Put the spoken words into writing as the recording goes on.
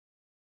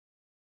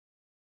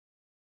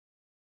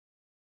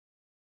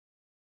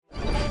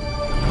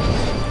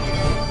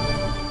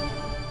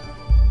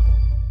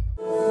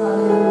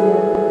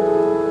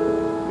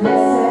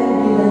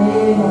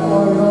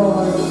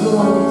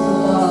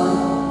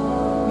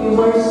We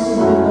worship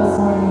you this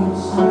morning,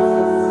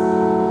 Jesus.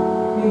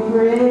 We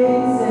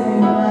praise and we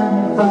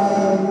magnify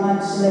your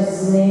matchless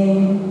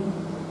name.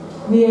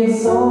 We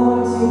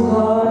exalt you,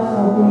 God,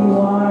 for who you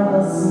are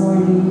this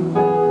morning.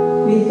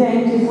 We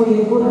thank you for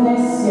your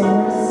goodness, your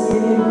mercy,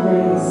 and your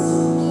grace.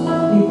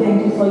 We thank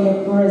you for your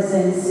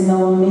presence in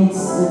our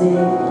midst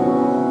today.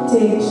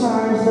 Take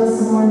charge this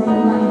morning,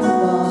 mighty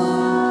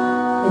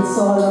God. It's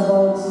all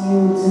about you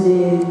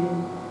today.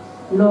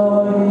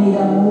 Lord, we need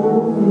a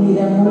move, and we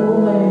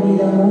need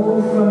a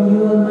move from you,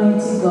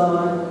 Almighty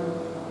God.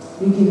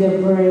 We give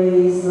you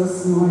praise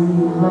this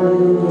morning.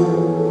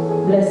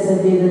 Hallelujah.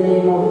 Blessed be the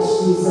name of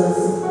Jesus.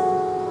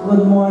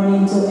 Good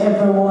morning to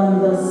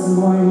everyone this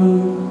morning.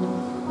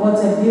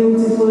 What a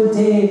beautiful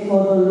day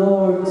for the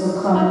Lord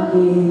to come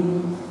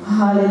again.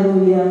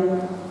 Hallelujah.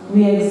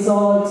 We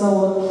exalt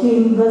our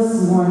King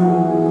this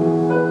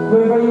morning.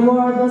 Wherever you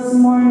are this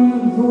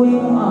morning,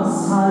 viewing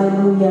us,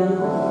 hallelujah.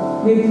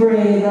 We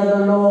pray that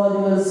the Lord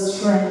will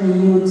strengthen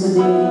you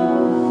today.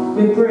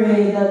 We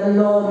pray that the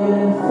Lord will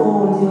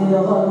enfold you in the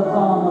whole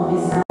palm of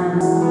his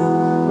hands.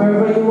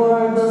 Wherever you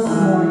are this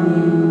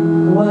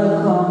morning,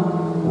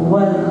 welcome,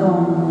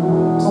 welcome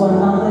to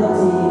another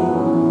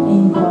day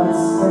in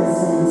God's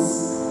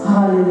presence.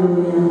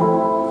 Hallelujah.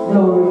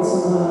 Glory to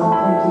God.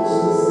 Thank you,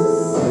 Jesus.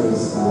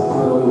 Praise God.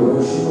 Father, we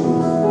worship you.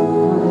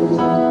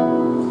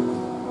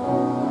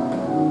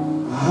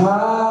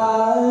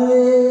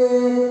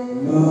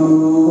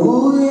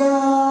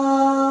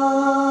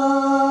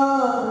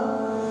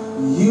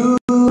 Hallelujah. You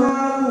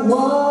have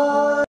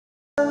won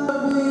the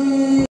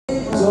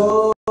victory.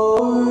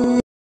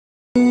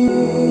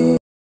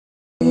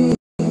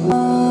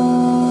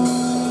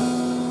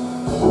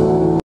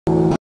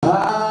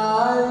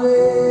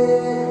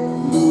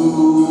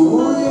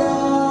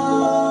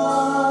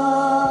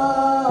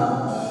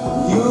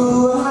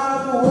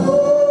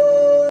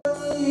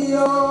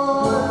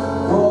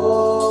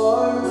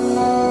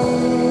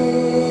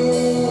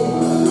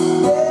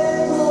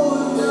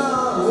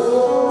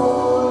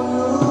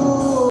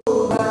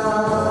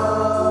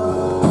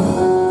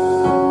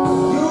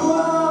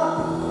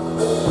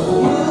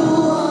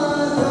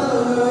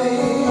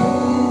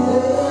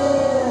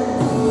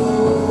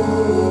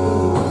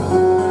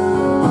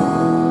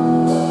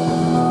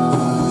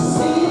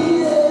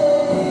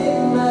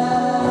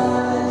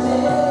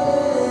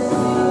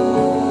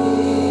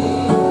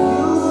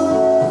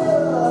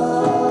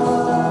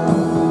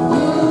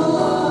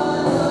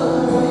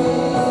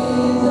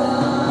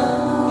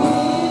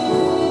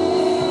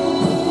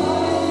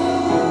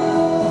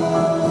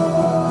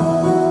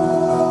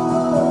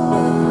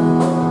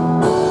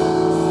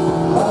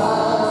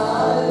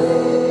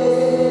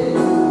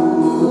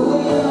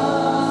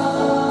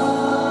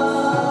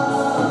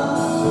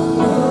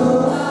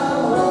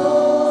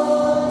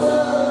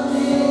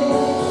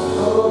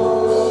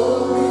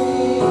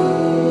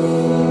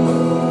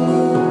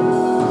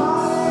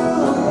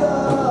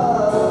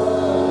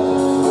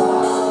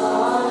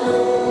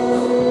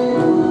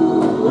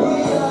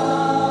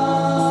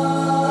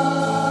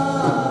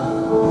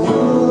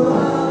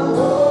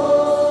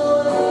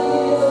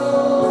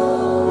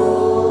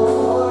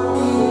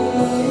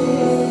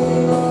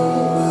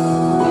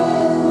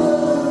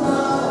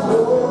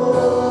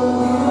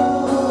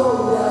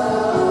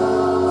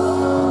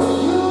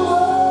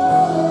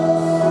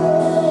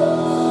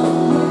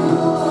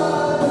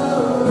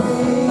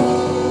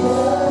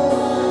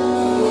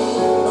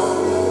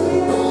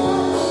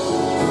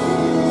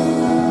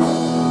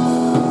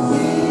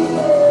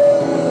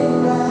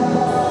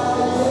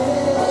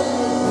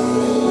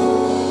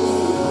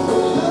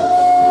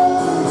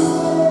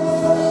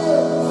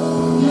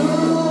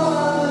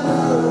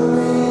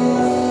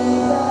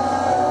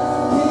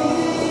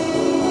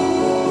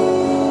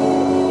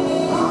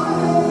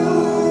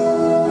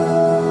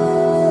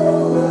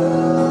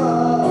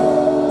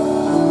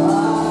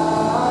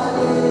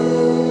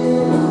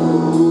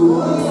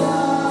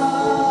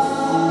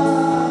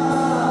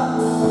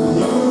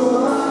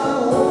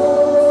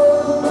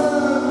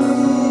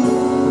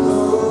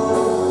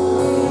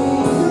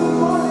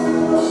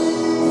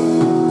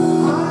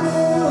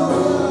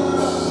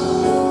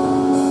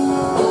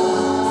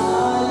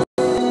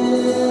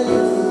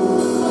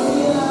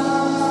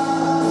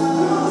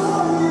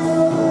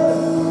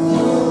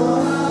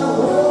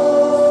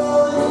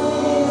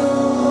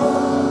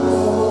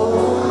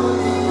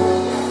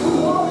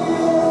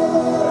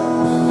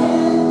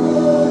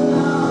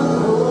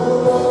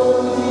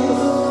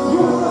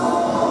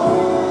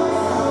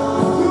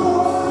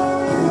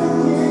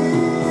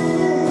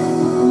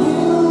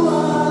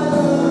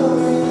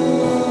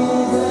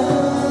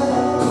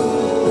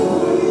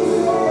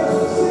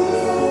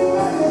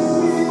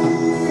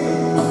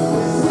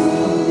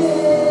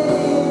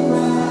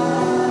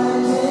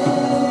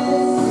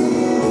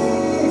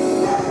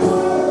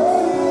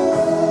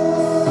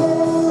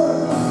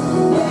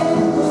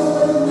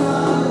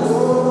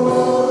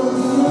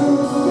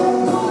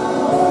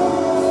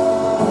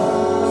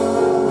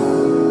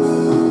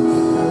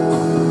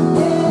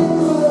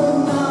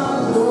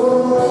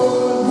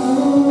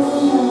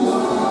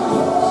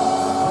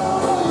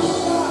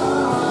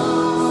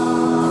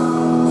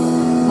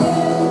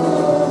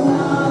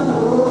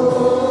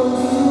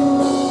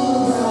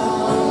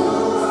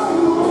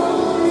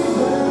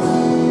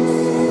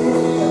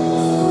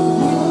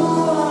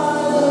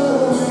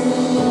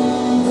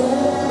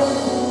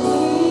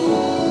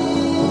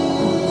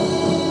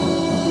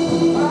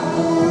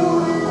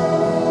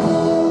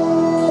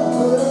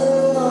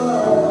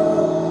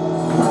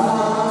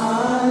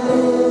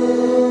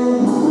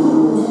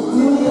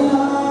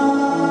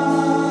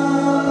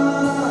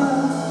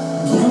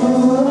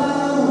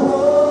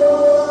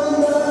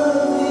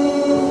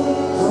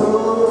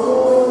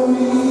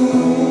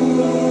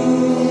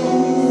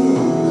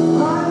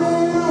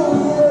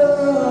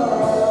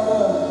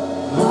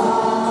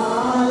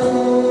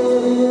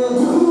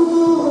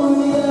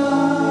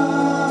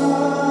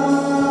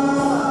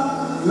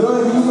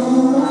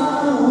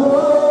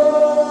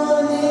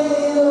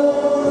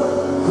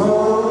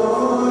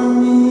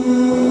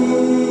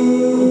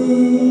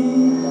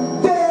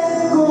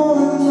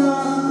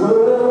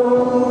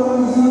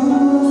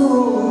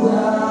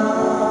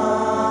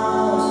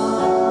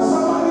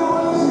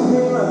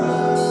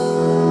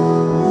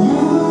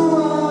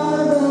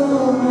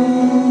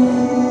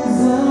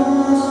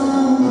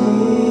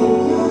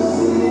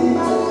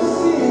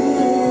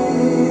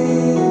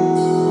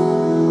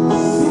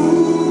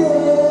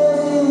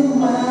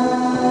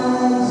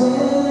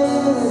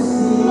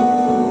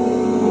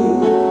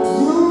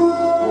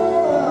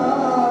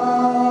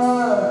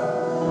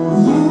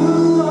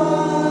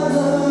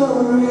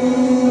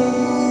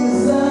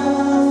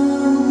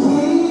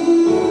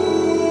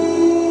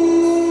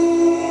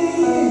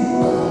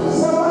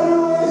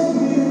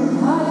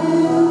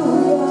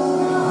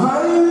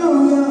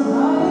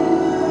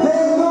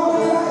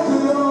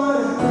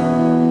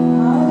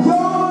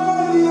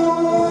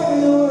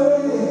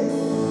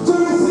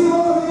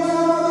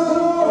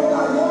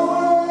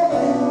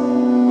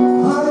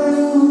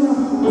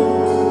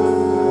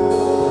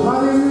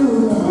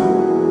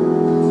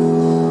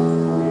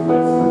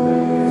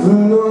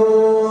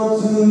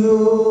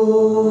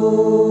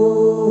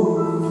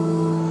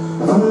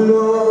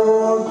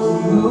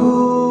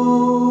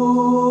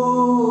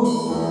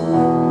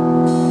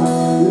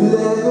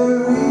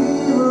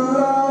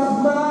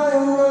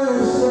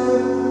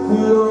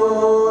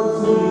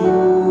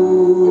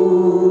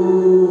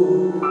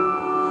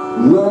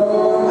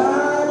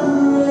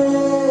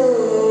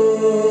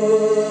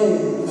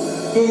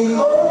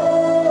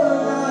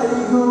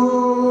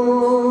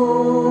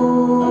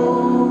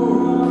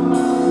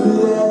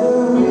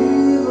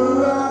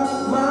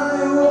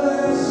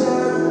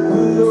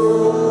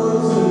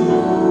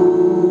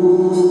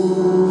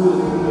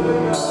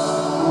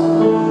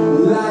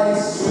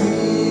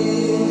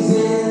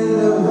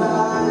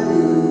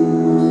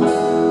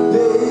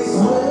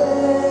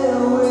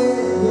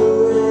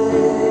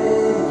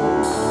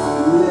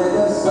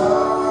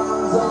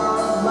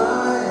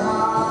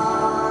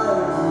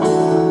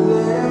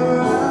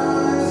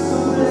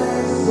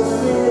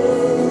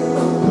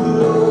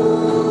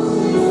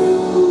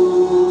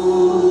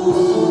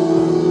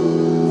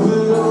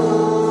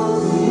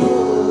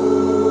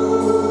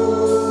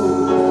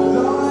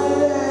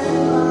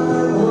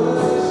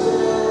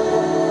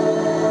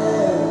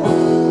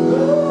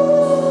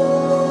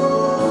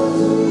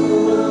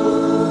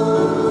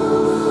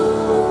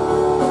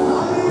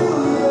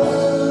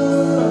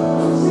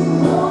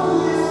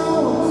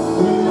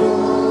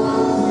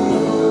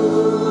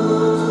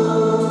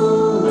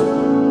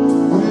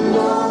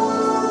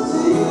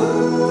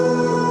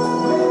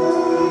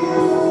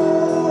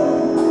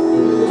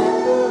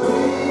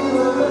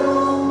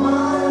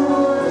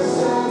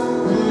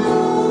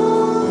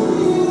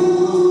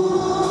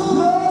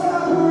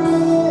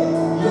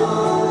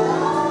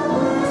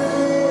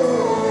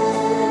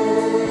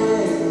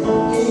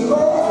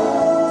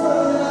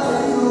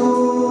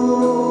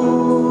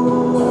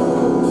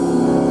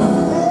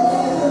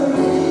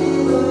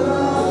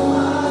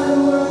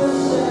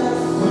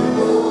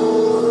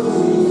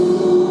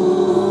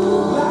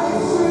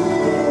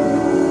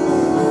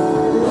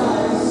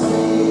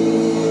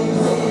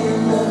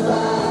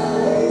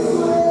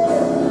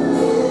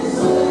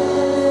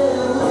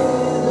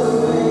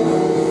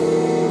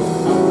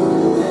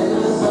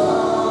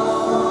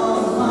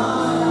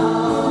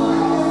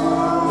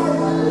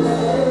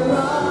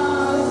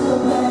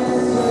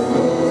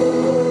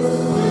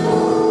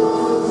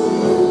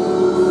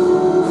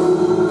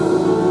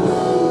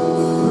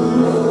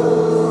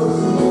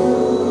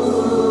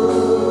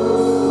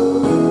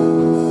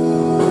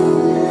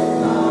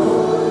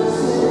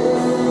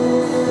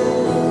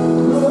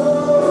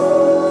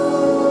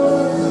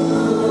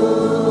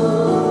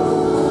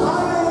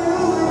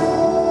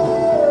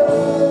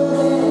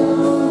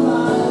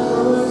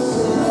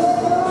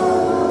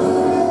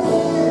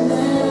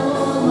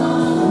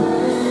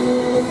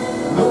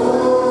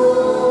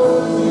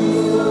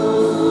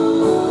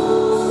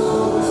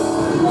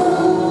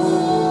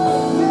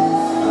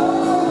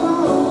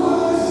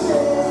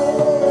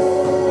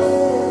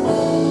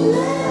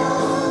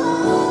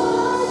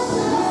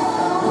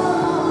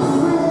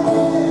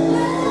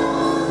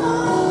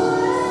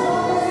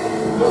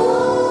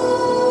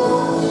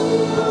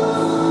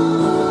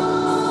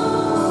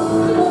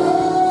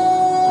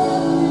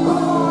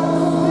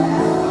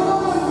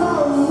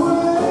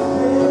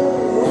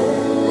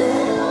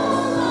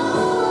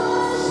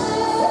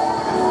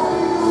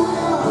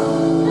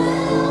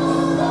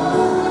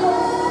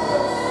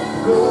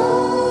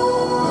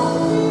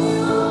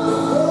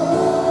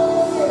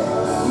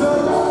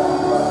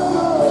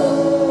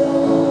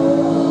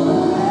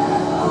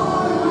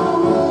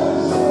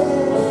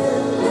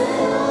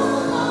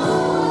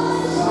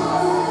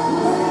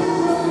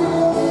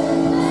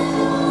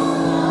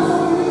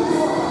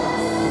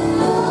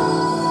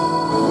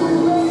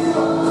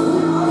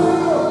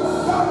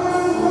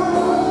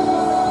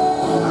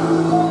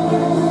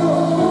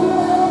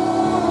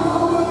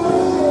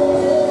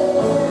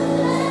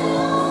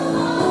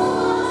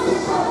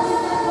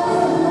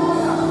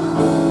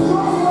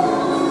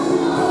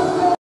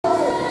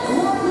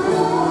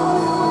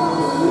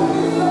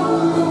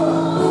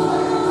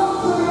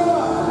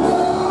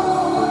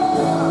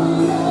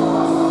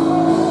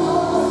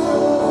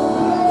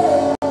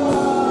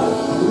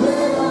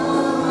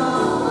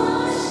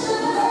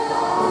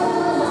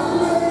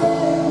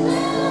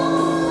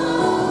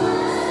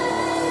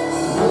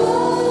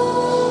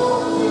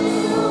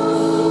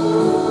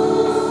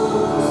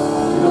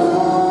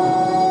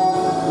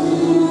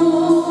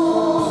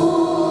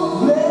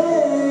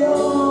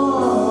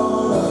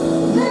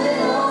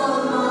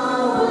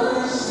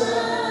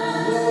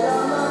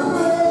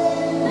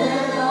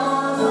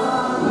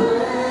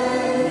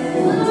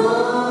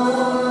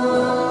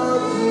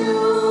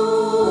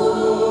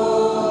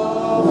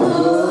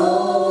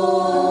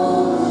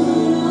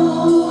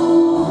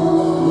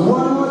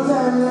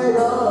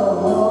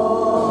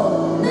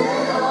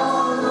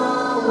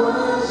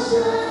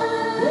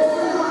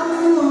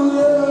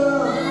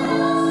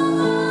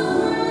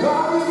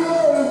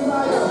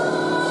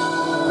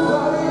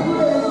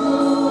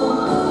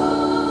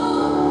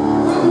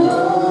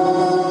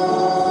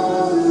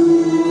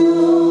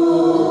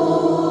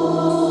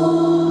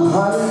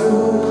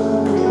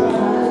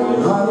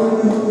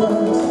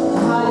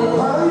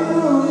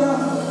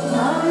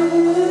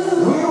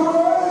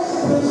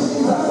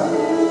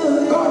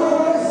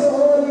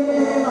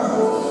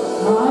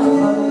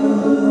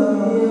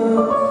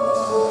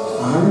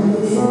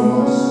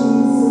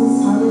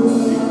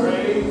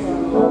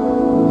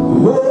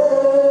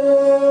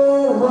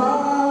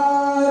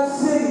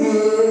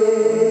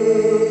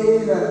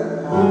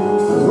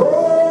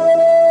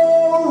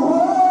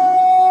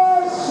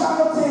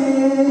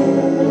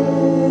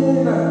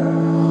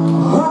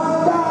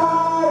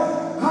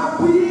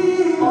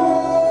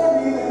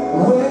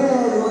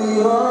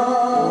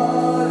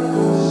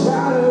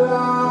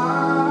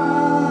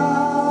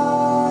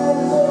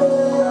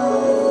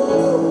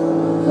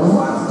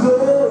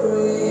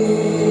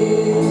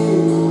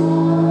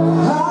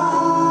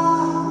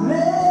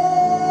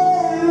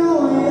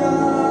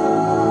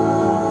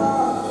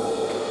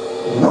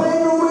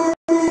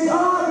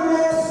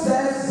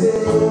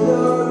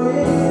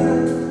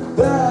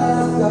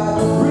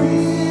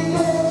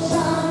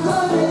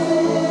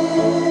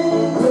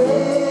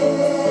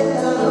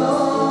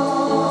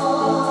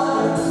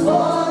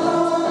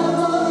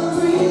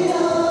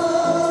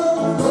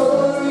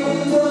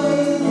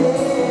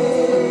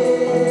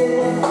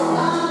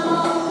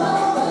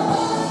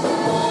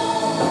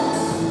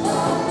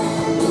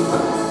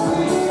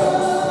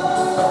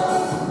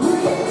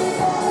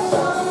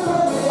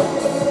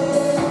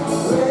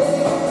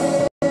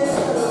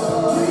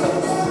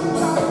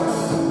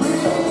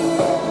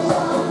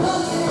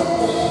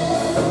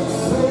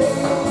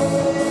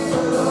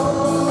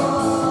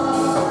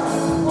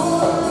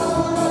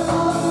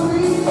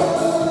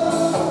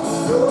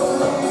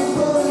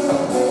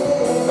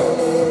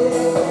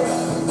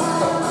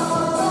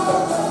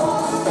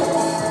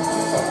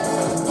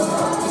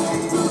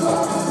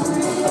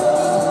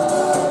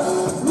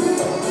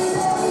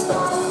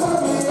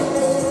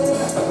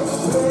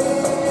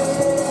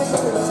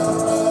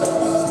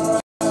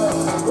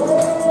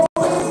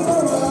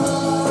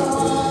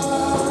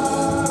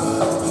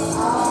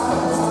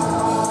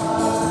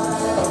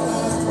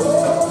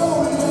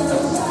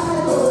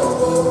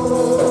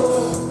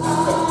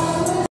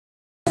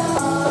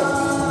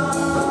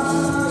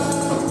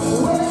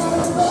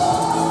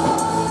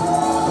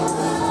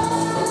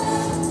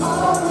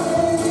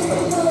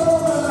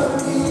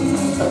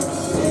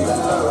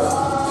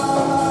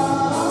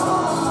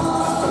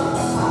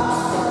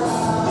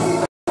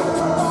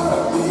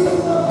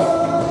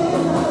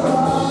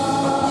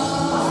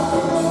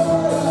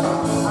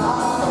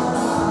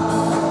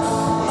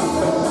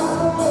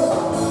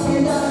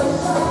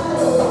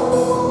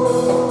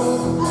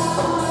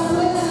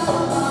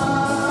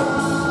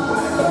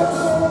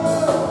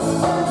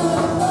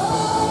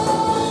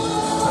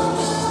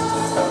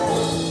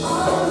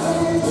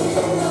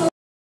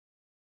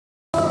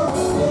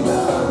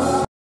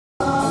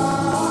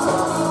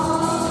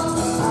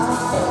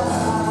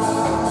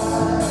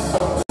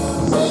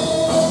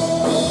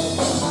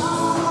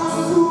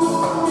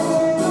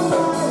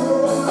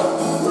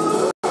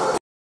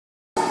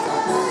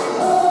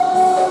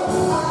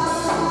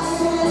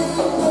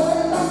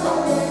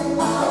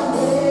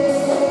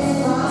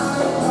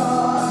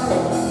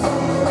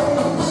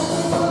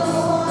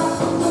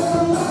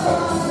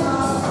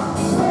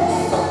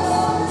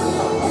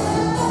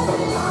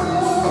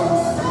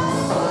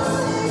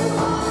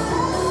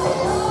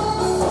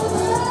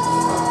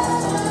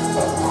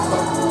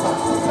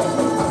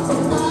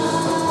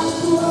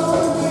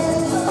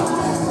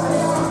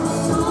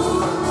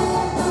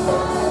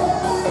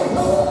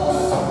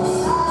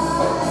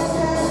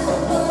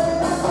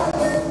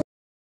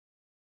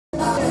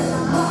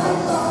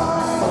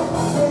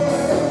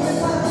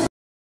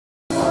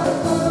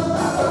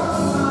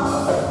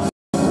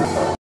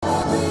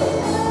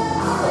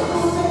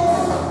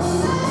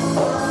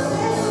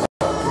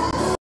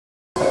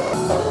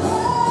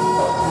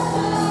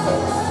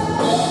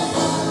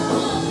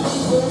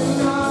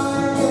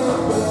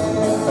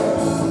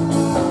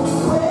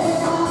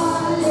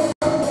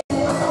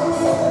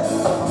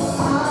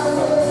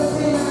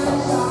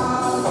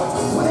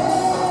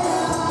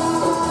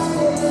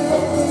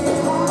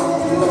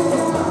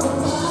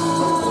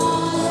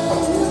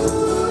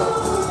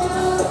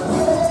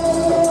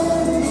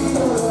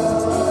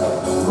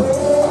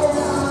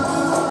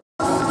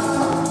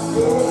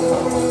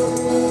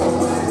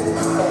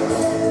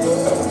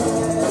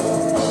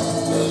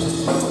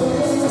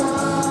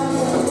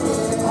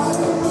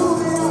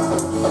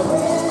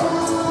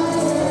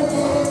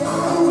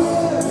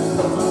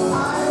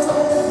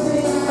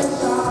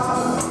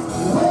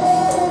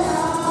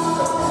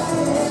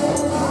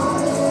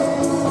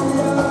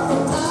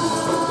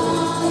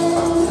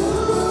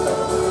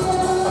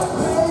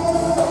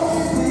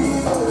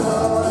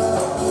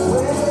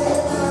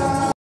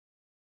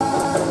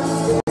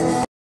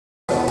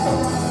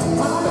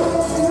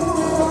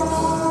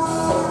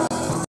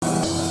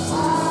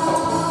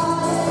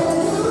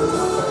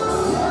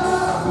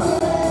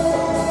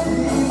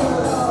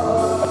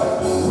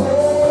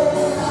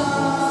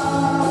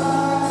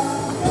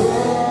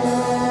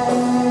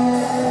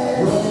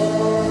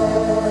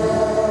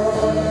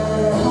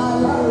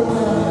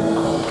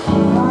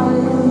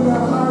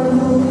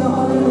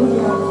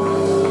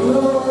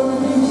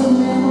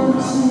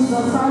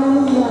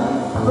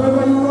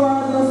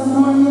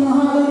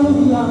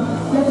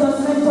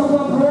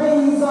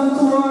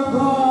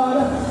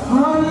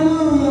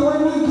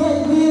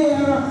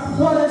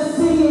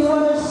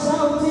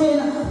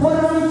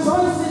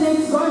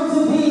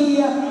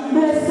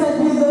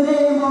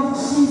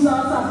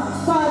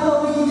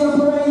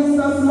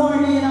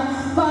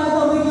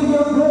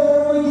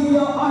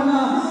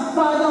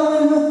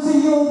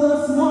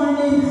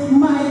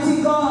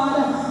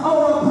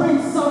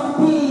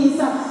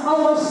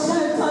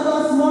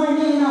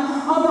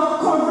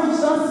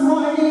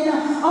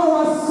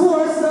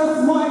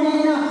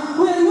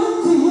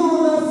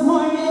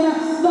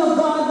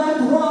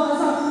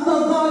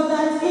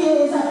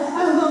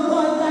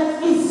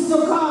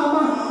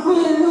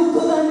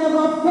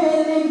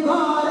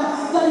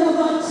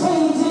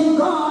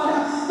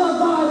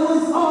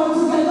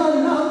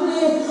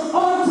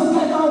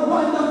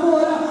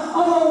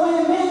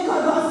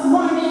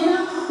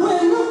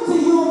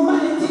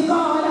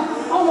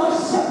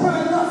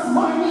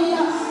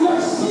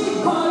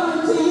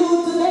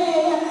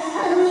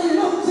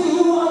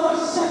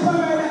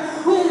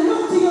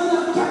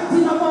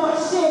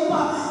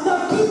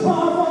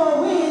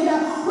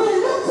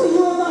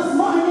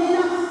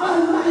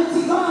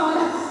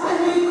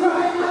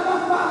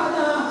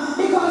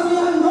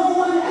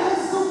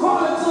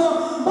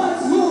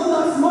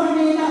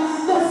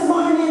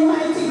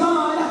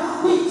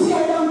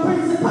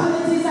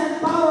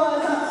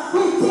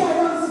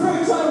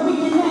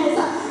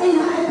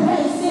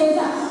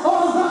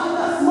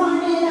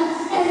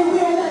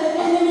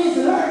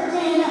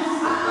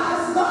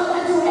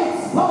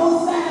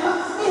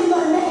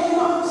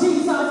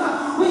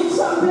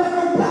 trample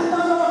every plant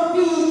on our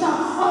feet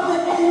of the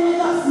enemy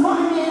this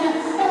morning.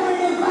 Every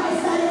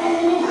device that the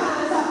enemy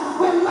has,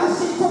 we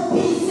mash it to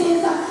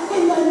pieces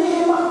in the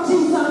name of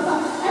Jesus.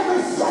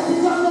 Every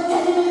strategy of the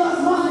enemy this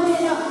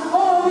morning,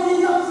 oh, we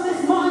denounce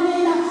this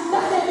morning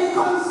that they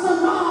becomes to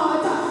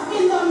naught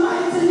in the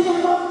mighty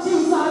name of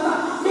Jesus.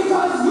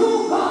 Because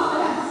you,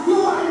 God,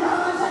 you are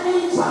Lord and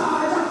in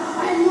charge,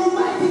 and you,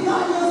 mighty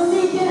God, you're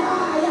seated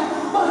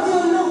high, but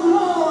you look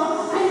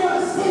low, and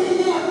you're still in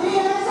the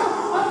affairs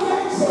of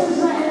your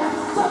children.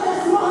 So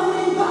this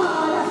morning,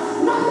 God,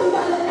 nothing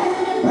that the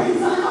enemy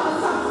brings on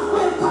us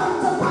will come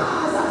to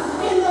pass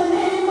in the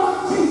name of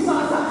Jesus.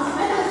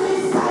 And as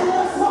we stand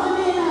this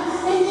morning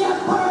in the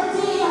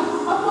authority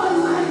of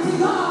Almighty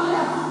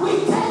God, we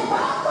take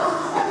back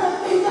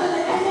everything that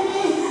the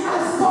enemy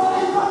has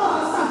stolen from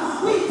us.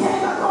 We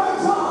take back our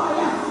joy,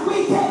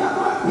 we take back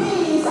our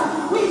peace,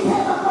 we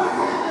take back our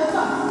health,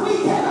 we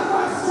take back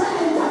our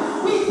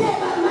strength, we take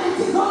back,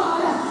 mighty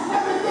God,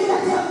 everything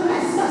that you have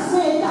blessed us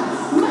with.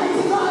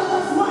 Mighty God,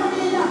 this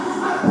morning,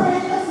 I pray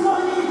this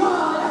morning,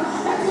 God,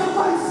 that you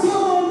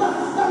consume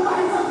the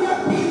minds of your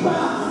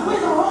people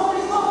with the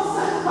Holy Ghost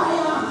and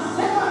fire.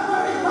 Let our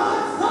very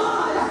thoughts,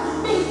 God,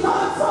 be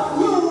thoughts of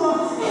you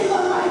in the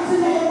mighty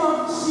name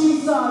of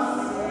Jesus.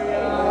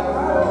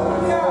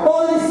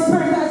 Holy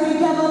Spirit, as we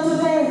gather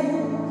today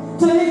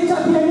to lift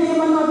up your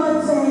name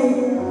another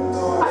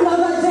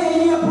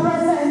day in your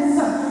presence,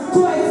 to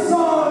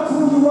exalt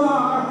who you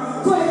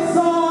are, to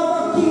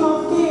exalt the King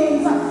of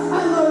Kings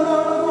and the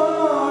Lord of all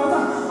Lords.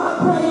 I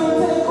pray you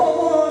take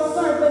over our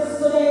service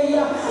today. I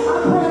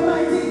pray,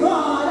 mighty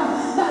God,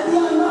 that the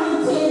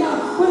anointing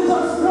will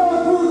just flow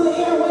through the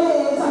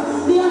airwaves.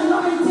 The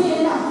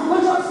anointing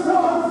will just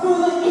flow through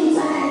the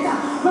internet.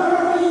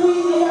 Wherever we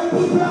hear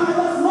people are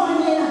this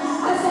morning,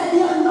 I said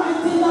the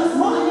anointing this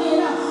morning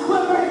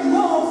will break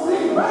yokes,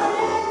 lift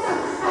burdens,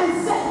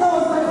 and set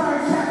those that are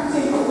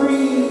captive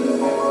free.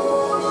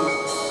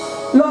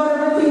 Lord,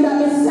 everything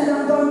that is said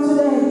and done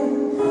today,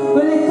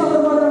 we lift up the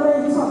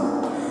moderator,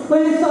 we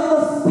lift up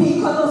the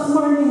speaker this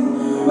morning.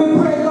 We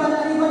pray, God,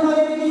 that even though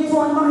you begin to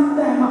anoint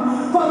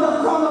them from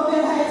the crown of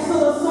their heads to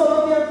the sole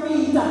of their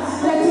feet,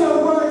 let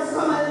your words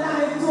come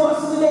alive to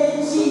us today,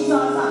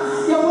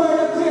 Jesus. Your word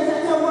declares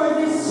that your word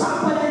is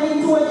sharper than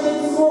a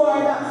two-edged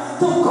sword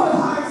to cut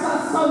hearts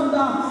asunder.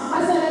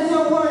 I said, as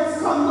your words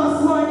come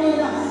this morning,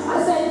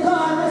 I said,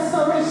 God,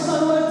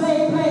 restoration will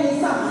take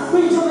place,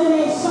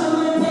 rejuvenation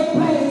will take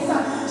place,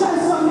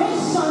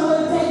 transformation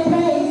will take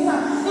place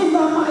in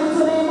the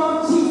mighty name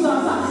of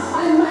Jesus.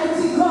 And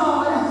mighty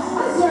God,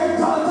 as your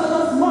daughter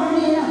this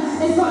morning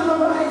is going to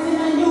rise in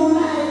a new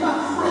life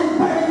and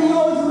bury the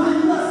old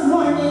man this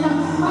morning,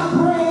 I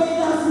pray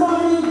this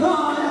morning,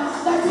 God,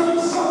 that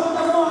you show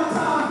the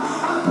water.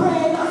 I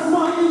pray this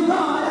morning,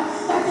 God,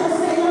 that you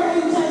send your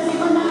angels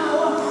even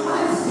now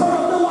and stir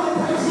the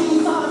water,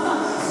 Jesus.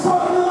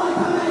 Stir the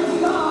water, mighty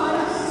God.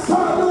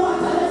 Stir the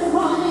water this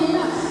morning.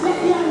 Let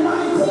the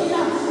anointing,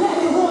 let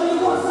the Holy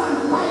Ghost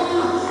and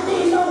fire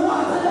in the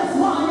water this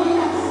morning.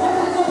 And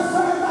as your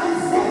servant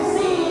steps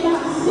in,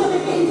 you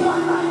begin to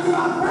anoint you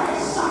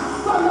afresh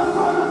from the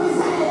crown of his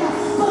head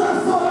to the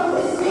sole of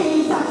his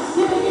feet.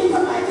 You begin to,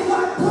 mighty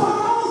God, pour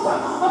out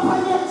upon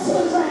your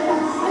children.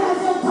 And as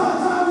your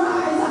daughter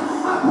arise,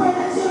 I pray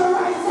that she will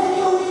rise in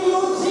you,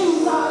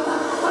 Jesus.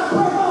 I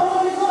pray for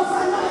Holy Ghost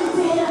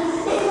anointing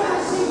even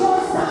as she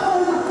goes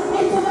down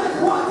into that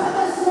water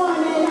this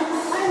morning.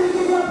 And we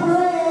give you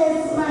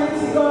praise,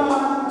 mighty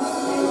God.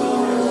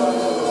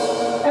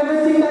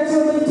 Everything that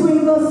you're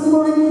doing this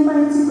morning,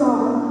 mighty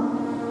God,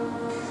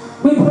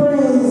 we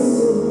praise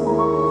you.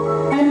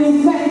 And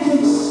we thank you,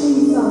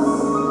 Jesus.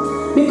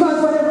 Because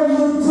whatever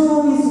you do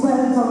is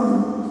well done.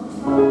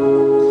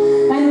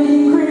 And we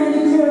decree and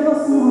declare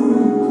this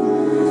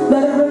morning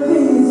that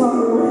everything is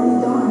already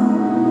done.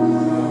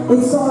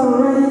 It's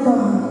already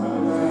done.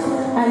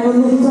 And we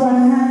lift our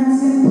hands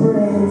in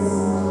praise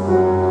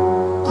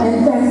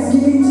and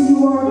thanksgiving to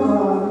you, our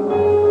God.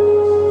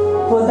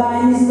 For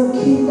thine is the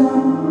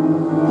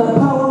kingdom, the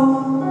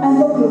power, and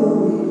the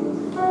glory,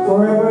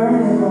 forever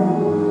and ever.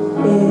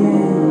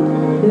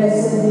 Amen.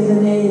 Blessed be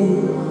the name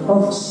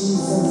of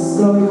Jesus.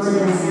 Glory to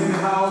God. In the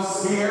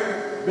house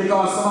here,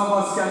 because some of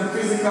us can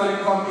physically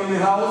come in the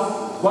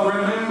house, but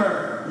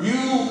remember, you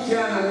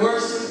can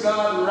worship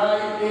God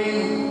right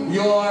in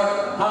your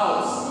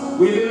house.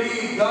 We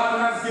believe God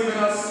has given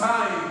us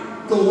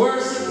time to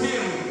worship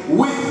Him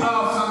with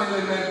our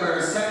family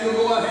members. Can you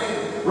go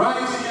ahead, right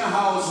in your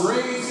house,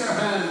 raise your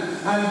hand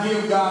and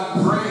give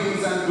God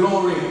praise and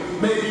glory.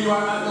 Maybe you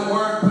are at the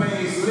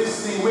workplace,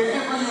 listening,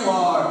 wherever you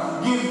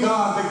are, give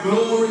God the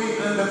glory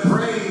and the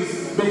praise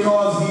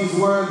because He's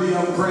worthy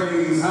of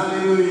praise.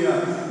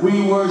 Hallelujah.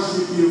 We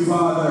worship you,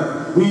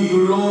 Father. We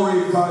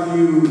glorify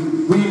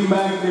you. We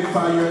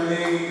magnify your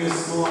name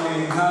this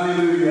morning.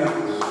 Hallelujah.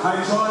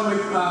 I join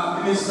with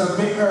Minister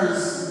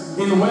Vickers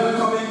in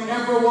welcoming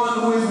everyone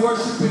who is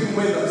worshiping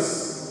with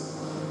us.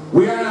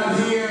 We are not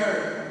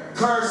here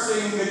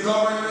cursing the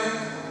government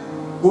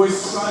who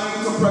is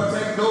trying to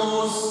protect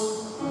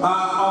those of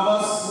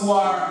us who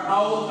are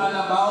out and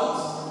about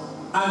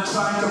and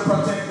trying to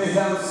protect the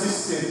health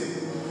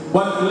system.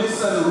 But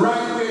listen,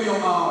 right where you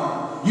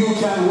are, you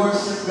can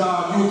worship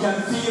God. You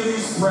can feel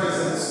His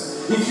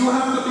presence. If you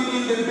have to be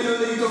in the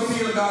building to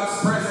feel God's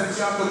presence,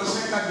 you have to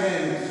check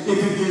again if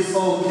it is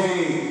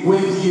okay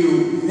with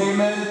you.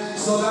 Amen.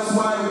 So that's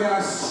why we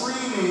are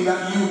streaming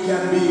that you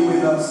can be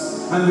with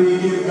us. And we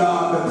give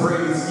God the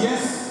praise.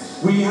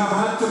 Yes, we have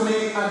had to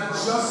make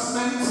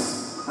adjustments.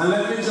 And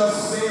let me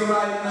just say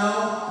right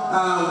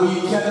now,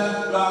 we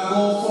cannot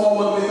go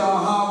forward with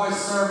our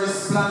harvest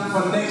service plan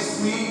for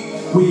next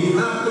week. We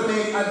have to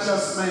make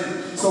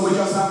adjustments. So we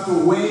just have to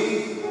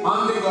wait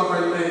on the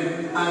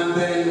government, and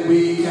then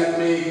we can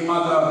make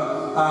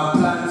other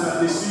plans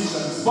and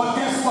decisions. But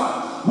guess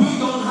what? We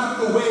don't have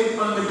to wait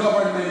on the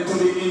government to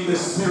be in the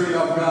Spirit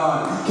of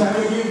God.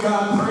 Can you give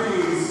God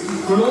praise?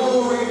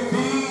 Glory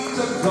be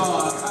to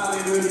God.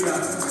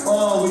 Hallelujah.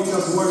 Oh, we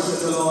just worship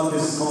the Lord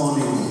this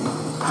morning.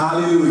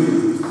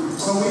 Hallelujah.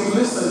 So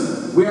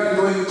we are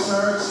doing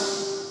church,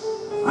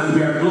 and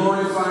we are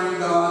glorifying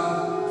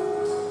God.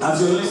 As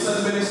you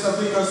listen to Minister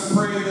Vickers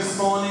pray this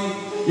morning,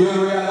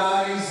 you'll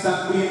realize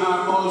that we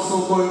are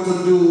also going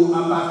to do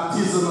a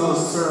baptismal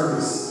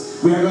service.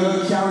 We are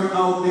going to carry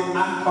out the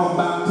act of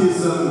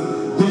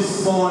baptism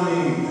this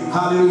morning.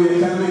 Hallelujah.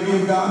 Can we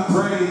give God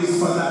praise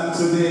for that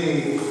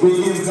today?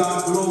 We give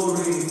God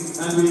glory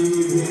and we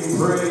give Him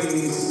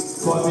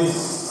praise for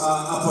this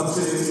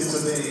opportunity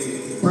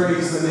today.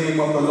 Praise the name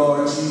of the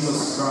Lord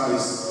Jesus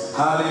Christ.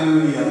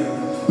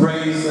 Hallelujah.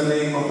 Praise the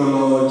name of the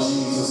Lord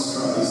Jesus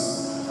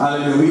Christ.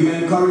 Hallelujah. We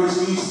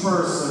encourage each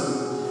person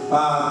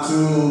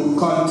to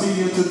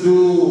continue to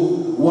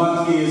do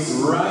what is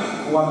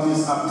right, what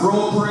is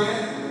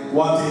appropriate,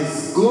 what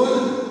is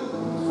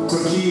good,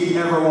 to keep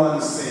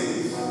everyone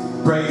safe.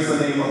 Praise the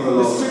name of the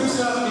Lord. The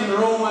scripture in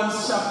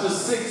Romans chapter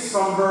 6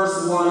 from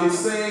verse 1, it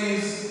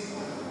says,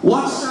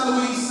 "What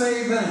shall we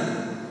say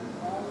then?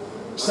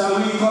 Shall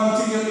we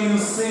continue in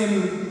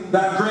sin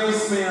that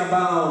grace may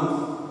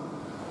abound?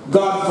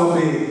 God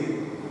forbid.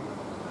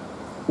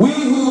 We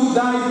who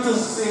died to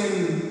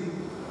sin,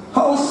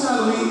 how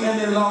shall we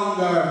any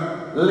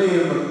longer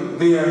live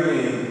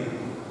therein?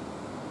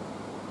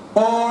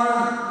 Or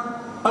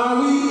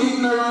are we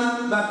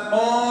ignorant that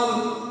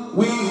all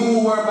we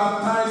who were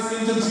baptized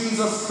into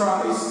Jesus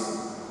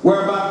Christ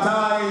were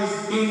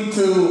baptized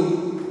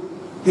into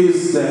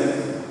His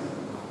death?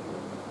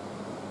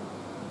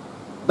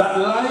 That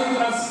like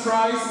as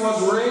Christ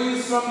was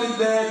raised from the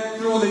dead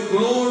through the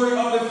glory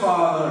of the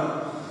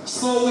Father,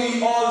 so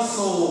we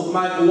also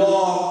might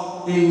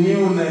walk in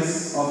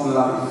newness of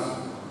life.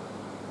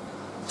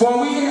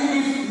 For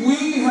if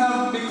we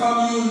have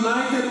become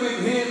united with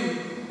Him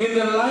in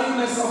the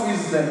likeness of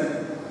His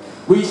death,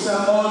 we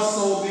shall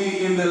also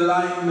be in the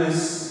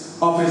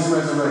likeness of His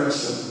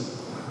resurrection.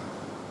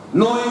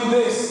 Knowing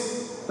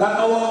this, that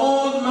our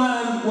old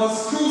man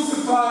was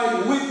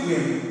crucified with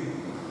Him,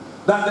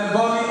 that the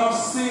body of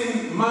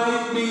sin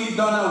might be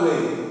done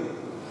away,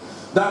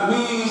 that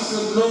we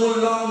should no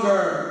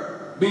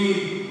longer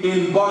be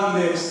in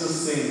bondage to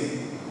sin.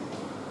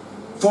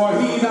 For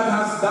he that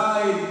has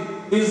died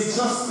is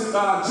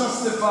justified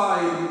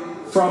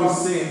from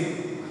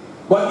sin.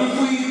 But if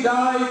we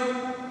die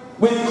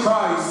with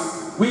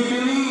Christ, we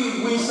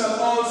believe we shall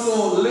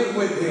also live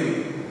with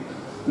Him,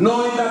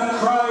 knowing that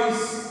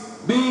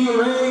Christ, being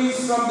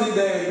raised from the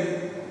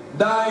dead,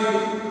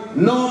 died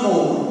no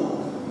more.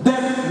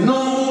 Death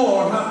no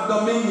more hath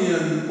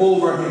dominion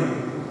over Him.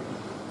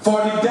 For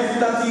the death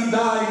that He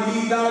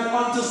died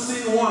unto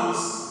sin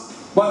once,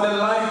 but the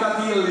life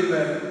that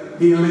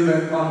He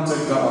liveth unto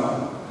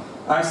God.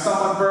 I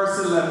stop at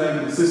verse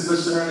 11, Sister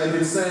Sharon,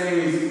 it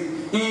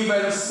says,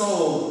 "Even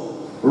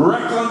so,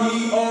 reckon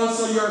ye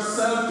also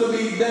yourself to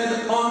be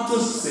dead unto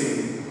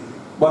sin,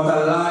 but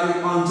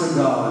alive unto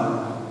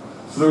God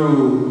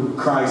through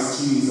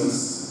Christ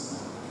Jesus."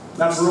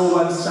 That's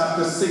Romans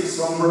chapter 6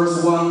 from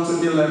verse 1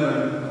 to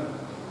 11.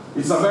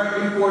 It's a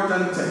very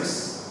important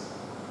text.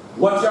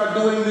 What you are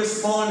doing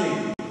this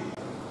morning,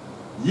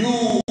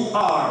 you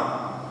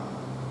are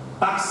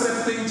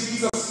accepting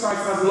Jesus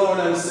Christ as Lord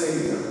and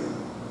Savior.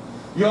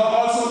 You are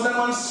also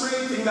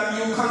demonstrating that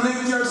you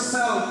connect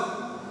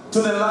yourself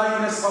to the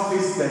likeness of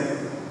His death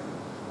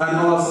and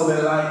also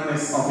the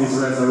likeness of His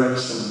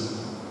resurrection.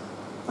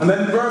 And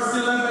then verse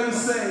 11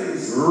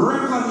 says,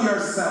 "Reckon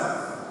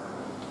yourself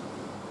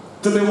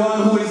to the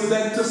one who is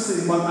dead to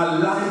sin but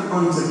alive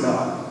unto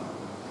God."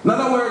 In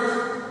other words,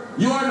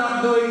 you are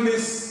not doing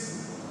this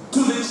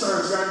to the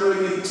church, you are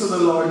doing it to the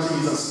Lord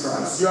Jesus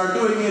Christ. You are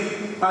doing it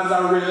as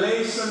a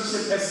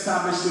relationship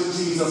established with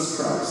Jesus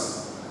Christ.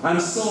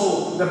 And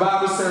so the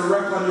Bible says,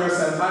 reckon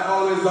yourself. I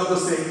always love to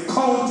say,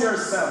 count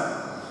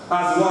yourself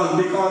as one,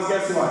 because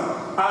guess what?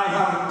 I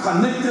have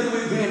connected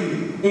with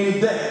Him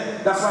in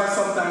death. That's why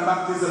sometimes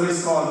baptism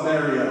is called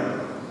burial.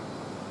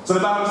 So the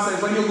Bible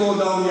says, when you go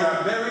down, you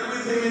are buried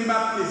with Him in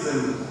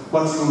baptism,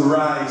 but you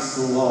rise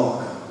to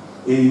walk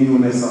in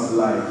newness of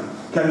life.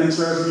 Can the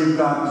church give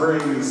God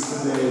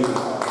praise today?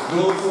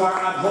 Those who are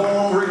at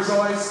home,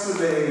 rejoice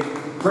today.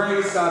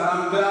 Praise God.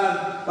 I'm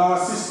glad our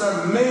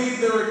sister made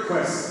the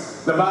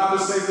request. The Bible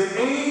says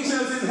the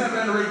angels in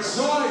heaven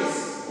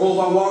rejoice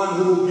over one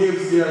who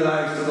gives their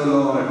life to the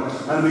Lord.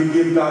 And we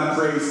give God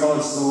praise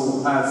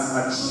also as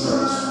a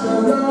church.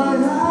 The Lord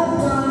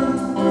has done.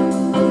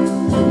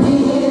 He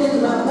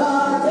is my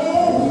God,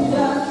 He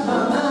touched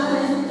my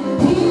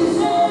mind. He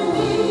saved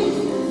me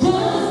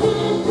just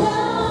in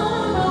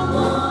time. I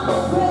wanna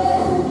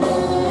praise His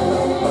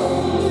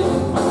name.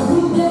 He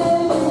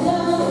gave me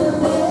just the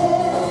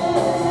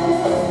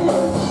same.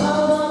 I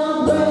wanna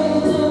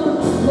praise Him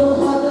for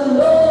what the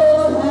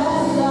Lord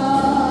has done.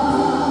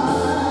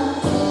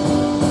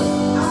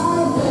 I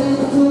went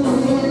to the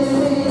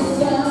enemy's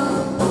camp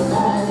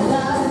and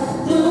I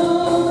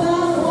took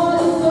back what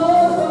He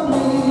stole from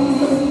me.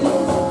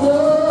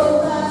 Took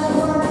back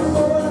what He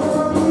stole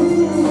from me.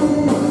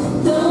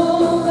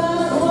 Took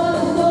back what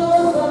He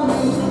stole from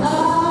me. I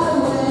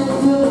went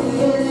to the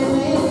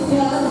enemy's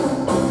camp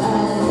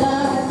and I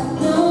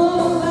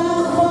took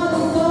back what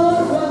He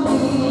stole from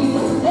me.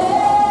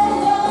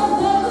 Angels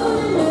circle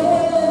in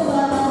heaven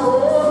when I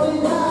hold me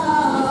down.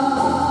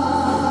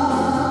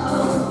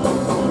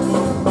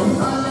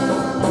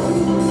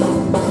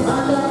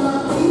 Under my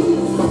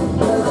feet,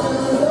 the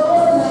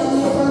Lord has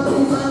given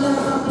me under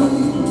my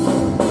feet.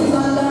 He's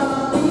under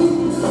my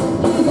feet.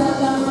 He's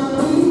under my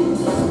feet.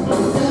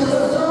 The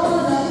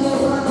Lord has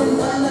given me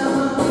under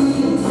my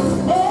feet.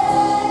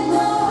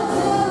 Angels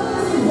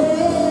circle in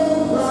heaven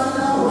when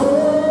I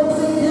hold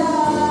me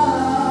down.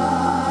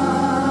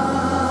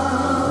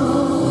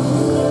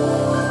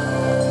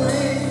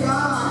 Praise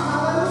God.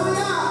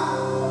 Hallelujah.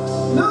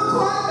 Look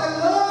what the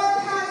Lord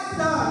has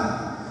done.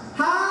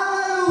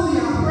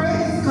 Hallelujah.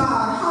 Praise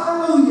God.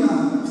 Hallelujah.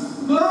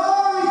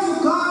 Glory to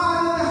God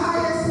in the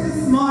highest this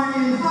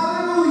morning.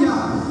 Hallelujah.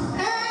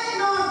 Ain't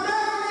no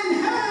devil in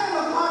hell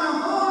gonna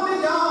hold me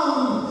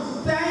down.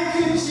 Thank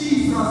you,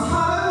 Jesus.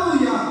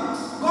 Hallelujah.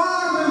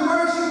 God, we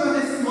worship you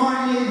this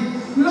morning.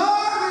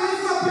 Lord, we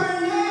lift up your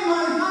name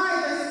on high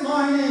this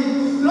morning.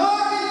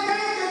 Lord, we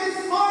thank you this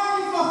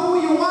morning for who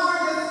you are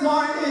this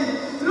morning.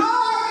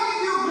 Lord, we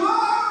give you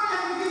glory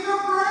and we give you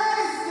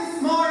praise this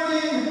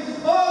morning.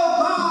 Oh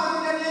God,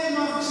 in the name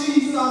of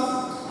Jesus,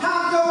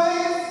 have your way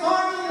this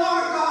morning,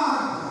 Lord God.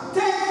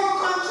 Take full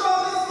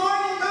control this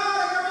morning, God,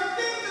 of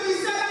everything to be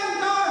said and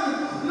done.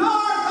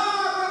 Lord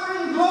God, we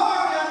bring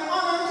glory and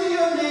honor to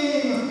your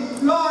name.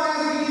 Lord,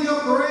 as we give you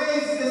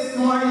praise this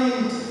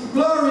morning.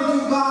 Glory to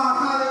God.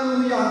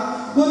 Hallelujah.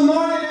 Good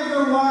morning,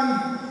 everyone.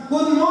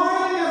 Good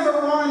morning,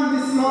 everyone,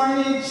 this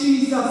morning,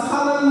 Jesus.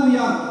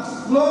 Hallelujah.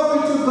 Glory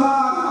to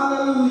God.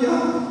 Hallelujah.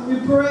 We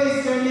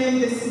praise your name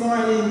this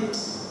morning.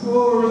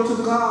 Glory to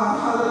God.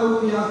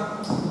 Hallelujah.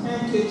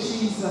 Thank you,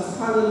 Jesus.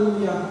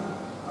 Hallelujah.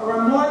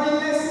 Our morning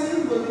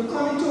lesson will be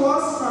coming to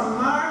us from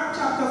Mark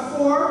chapter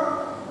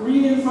 4,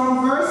 reading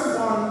from verse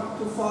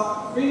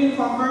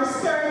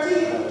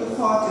 30 to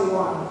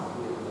 41.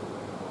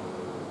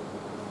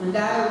 And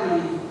I'll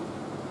read.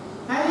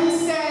 And he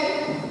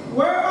said,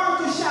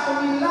 whereunto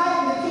shall we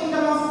liken the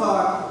kingdom of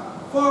God?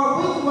 For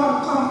with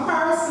what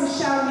comparison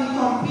shall we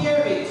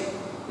compare it?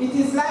 It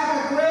is like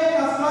a grain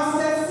of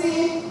mustard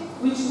seed,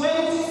 which when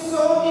it is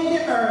sown in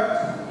the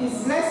earth,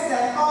 is less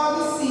than all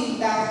the seed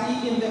that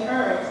be in the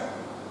earth.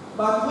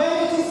 But when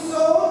it is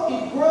sown,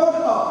 it groweth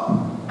up,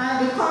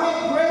 and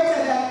becometh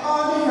greater than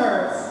all the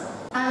herbs,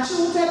 and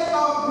shooteth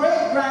out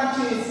great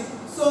branches,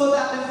 so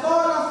that the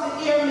fall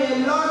of the air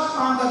may lodge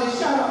under the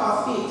shadow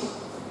of it.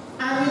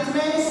 And with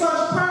many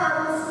such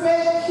parables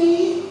spake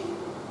he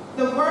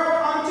the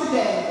word unto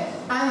them,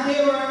 and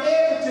they were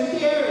able to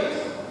hear it.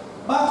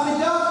 But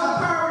without a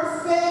parable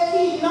spake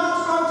he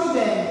not unto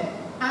them.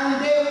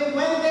 And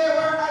when they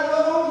were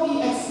alone, he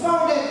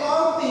expounded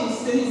all things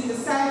to his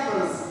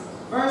disciples.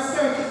 Verse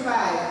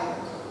 35.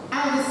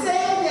 And the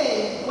same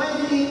day,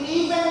 when the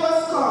even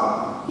was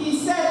come, he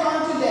said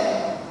unto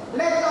them,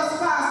 let us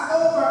pass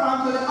over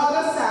unto the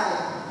other side.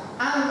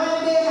 And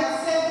when they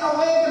had sent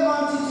away the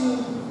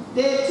multitude,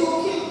 they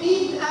took him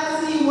even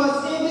as he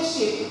was in the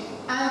ship,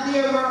 and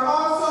there were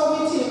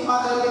also with him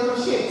other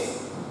little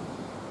ships.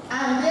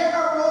 And there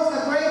arose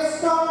a great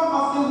storm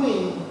of the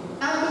wind,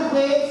 and the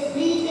waves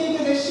beat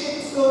into the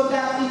ship so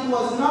that it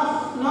was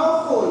not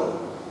full.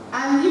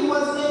 And he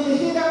was in the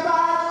hither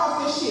part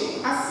of the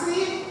ship,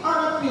 asleep on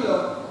a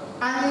pillow.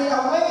 And they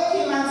awaked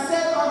him and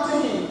said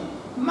unto him,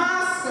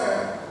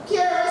 Master,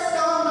 carest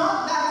thou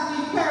not that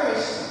we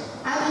perish?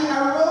 And he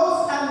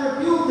arose and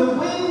rebuked the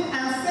wind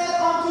and said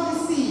unto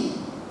the sea,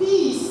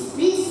 Peace,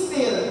 be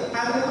still.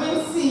 And the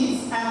wind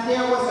ceased, and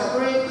there was a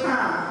great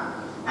calm.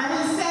 And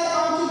he said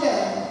unto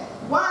them,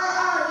 Why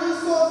are ye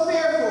so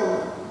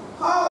fearful?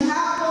 How ye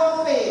have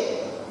no faith?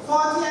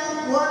 40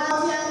 and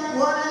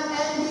one and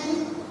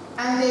ending.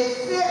 And they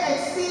feared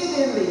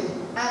exceedingly,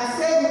 and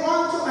said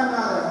one to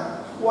another,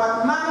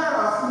 What manner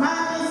of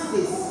man is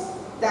this,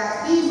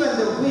 that even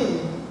the wind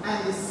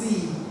and the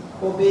sea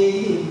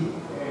obey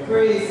him?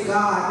 Praise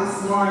God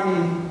this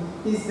morning.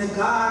 He's the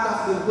God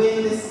of the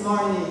wind this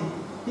morning.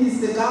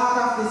 He's the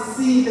God of the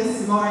sea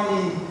this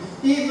morning.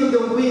 Even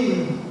the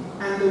wind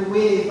and the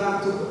way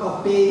back to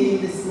obey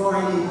Him this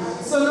morning.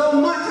 So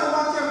no matter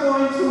what you're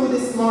going through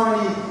this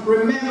morning,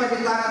 remember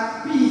the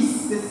God of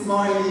peace this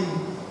morning.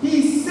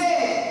 He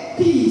said,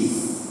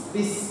 peace,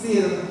 be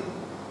still.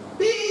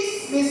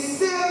 Peace, be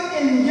still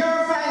in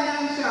your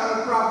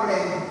financial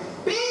problem.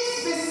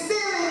 Peace, be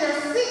still in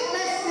your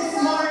sickness this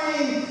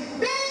morning.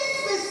 Peace,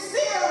 be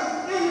still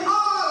in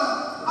all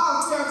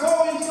of your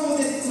going through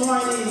this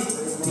morning.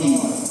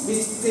 Peace, be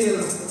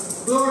still.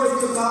 Glory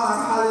to God,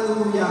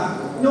 hallelujah.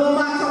 No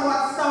matter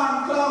what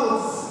storm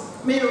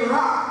clouds may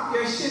rock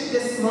your ship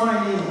this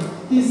morning,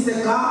 He's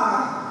the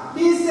God.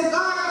 He's the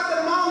God of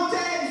the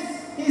mountains.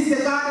 He's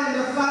the God in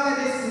the valley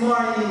this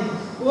morning.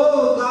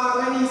 Oh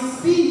God, when He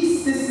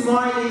speaks this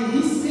morning,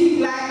 He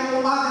speaks like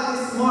no other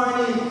this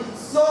morning.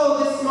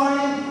 So this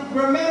morning,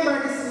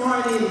 remember this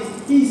morning,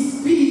 He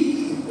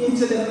speaks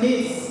into the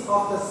midst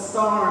of the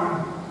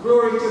storm.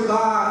 Glory to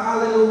God,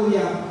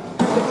 hallelujah.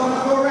 We're going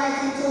to go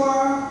right into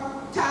our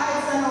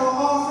tithes and our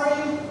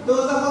offering.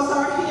 Those of us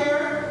are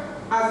here,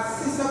 as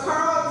Sister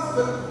Carol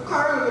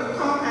will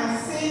come and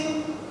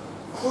sing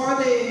for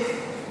the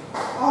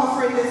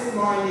offering this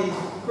morning.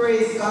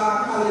 Praise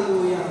God,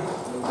 hallelujah.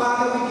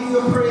 Father, we give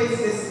you praise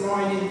this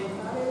morning.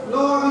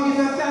 Lord, we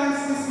give you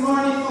thanks this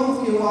morning for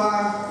who you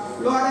are.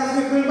 Lord,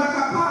 as we bring back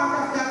a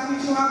part of that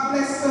which you have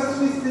blessed us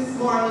with this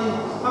morning,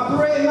 I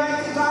pray,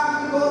 mighty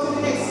God, we go to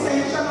the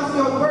extension of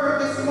your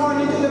word this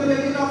morning, to the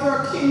building of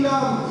your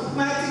kingdom.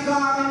 Mighty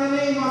God, in the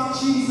name of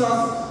Jesus,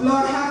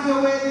 Lord, have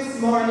your way this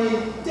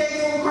morning. Take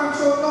full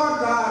control, Lord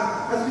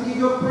God, as we give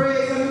you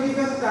praise and we give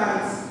you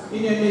thanks.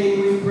 In your name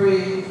we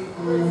pray.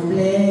 I'm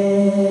blessed.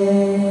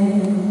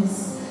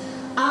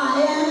 I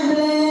am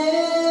blessed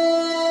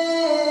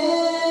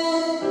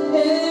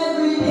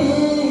every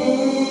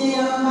day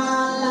of my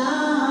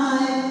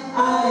life. I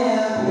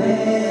am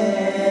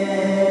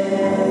blessed.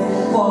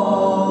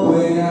 For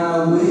when I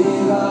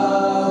wake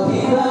up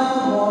in the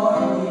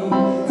morning,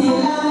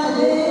 till I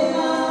lay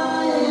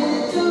my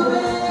head to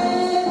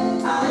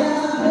rest, I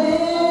am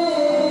blessed.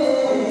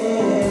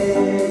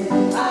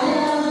 I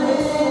am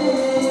blessed.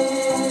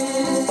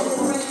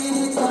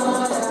 Praise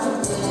God, I'm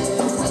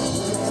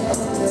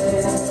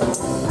blessed.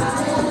 I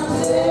am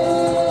blessed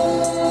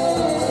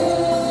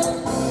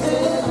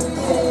every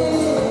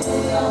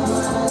day of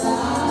my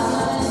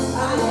life. I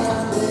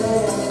am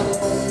blessed.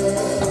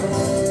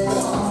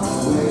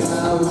 When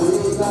I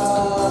wake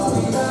up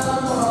in the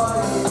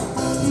morning,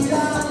 till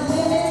I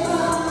lay my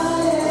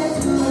head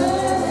to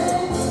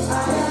rest, I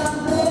am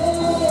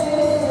blessed.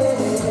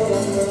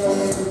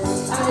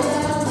 I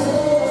am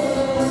blessed.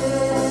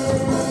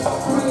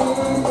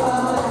 Praise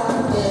God,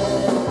 I'm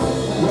blessed.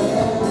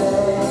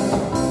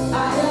 I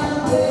am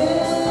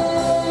blessed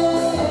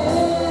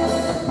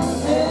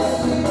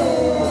every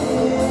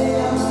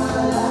day of my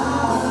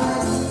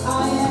life. I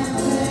am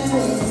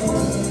blessed.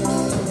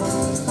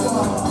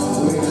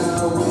 When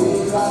I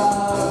wake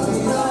up in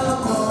the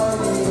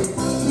morning,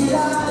 till I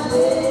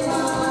lay my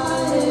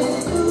head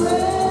to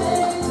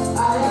rest, I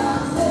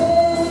am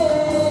blessed.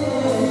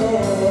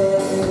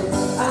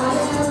 I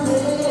am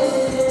blessed.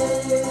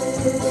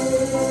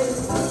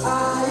 I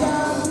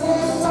am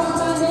blessed from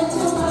my head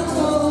to my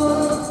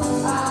toes.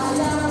 I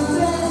am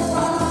blessed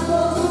from my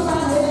toes to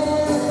my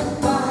head.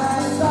 My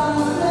hands are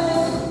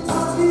blessed,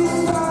 my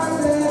feet are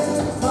blessed,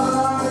 my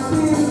heart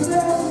is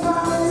blessed, my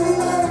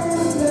liver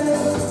is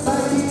blessed, my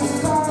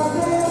knees are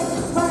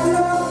blessed, my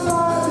lungs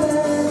are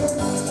blessed.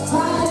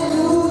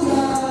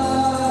 Hallelujah.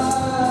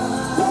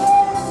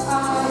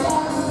 I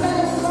am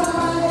blessed from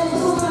my head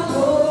to my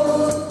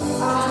toes.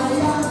 I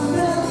am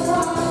blessed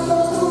from my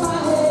toes to my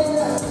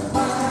head.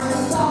 My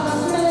hands are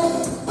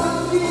blessed, my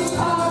feet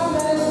are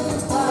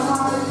blessed, my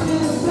heart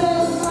is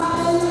blessed, my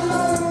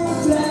liver is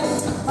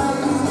blessed, my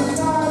knees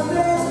are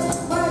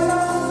blessed, my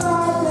lungs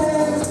are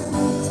blessed.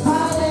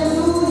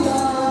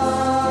 Hallelujah.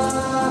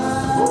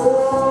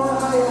 Oh,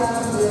 I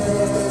am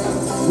blessed,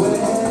 well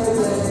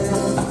blessed.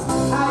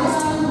 I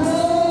am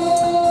blessed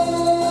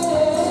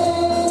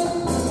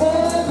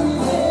every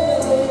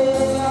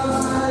day of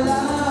my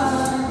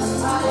life.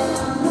 I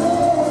am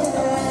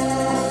blessed.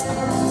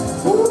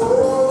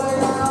 Oh,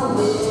 when I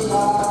wake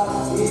up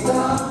in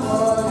the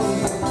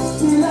morning,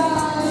 till I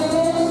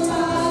lay my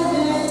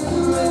head to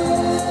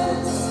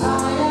rest, I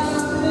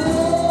am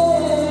blessed.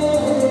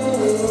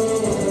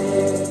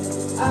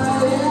 I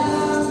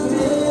am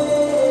blessed.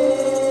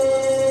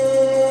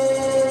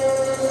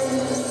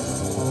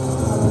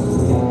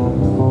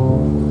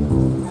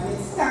 And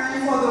it's time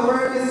for the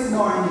word this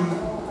morning.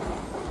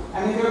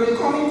 And it will be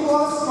coming to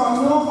us from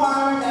no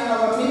other than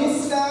our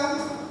minister,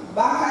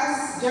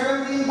 Bacchus,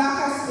 Geraldine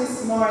Bacchus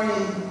this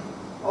morning,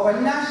 our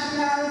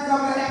national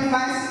WM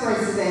Vice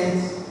President.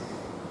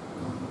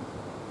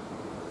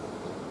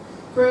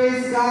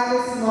 Praise God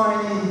this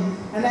morning.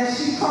 And as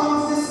she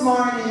comes this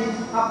morning,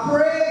 I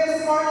pray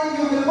this morning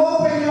you will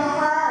open your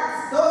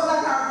hearts. Those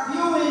that are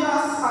viewing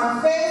us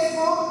on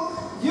Facebook,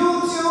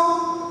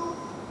 YouTube,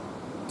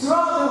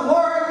 throughout the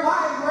world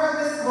wide world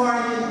this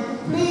morning,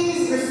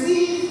 please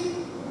receive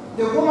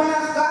the woman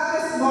of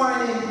God this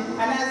morning.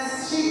 And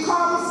as she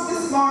comes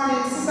this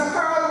morning, Sister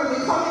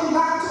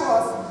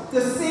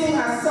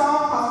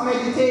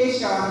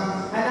invitation,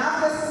 and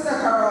after Sister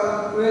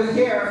Carol, we'll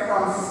hear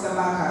from Sister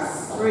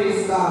Bacchus.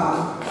 Praise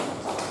God.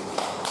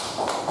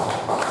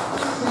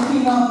 The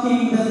King of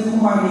Kings this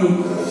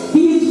morning.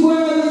 He's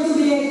worthy to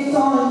be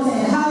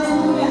exalted.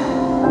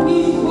 Hallelujah.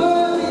 He's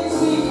worthy to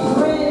be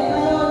praised. I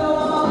don't know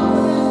about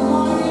you this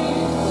morning,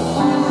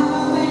 but I have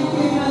a thank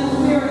you in my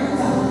spirit.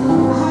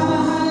 I have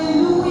a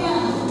hallelujah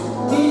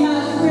in my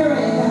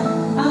spirit.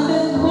 And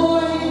this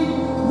morning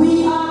we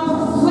are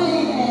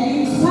persuaded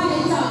in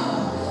spite of,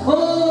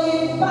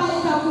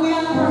 we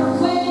are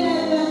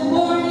persuaded this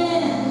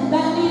morning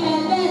that neither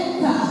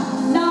death,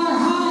 nor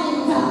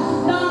height,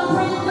 nor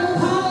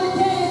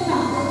principalities,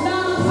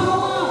 nor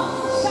power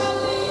shall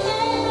be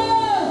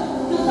able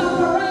to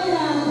separate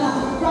us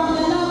from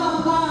the love of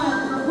God,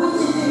 which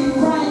is in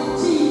Christ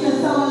Jesus,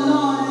 our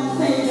Lord and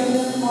Savior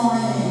this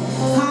morning.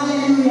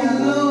 Hallelujah.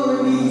 Glory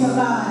be to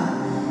God.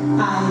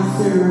 I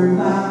serve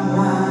a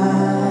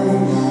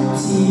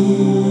mighty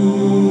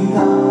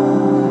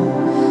God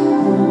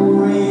who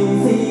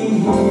reigns in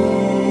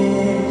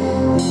heaven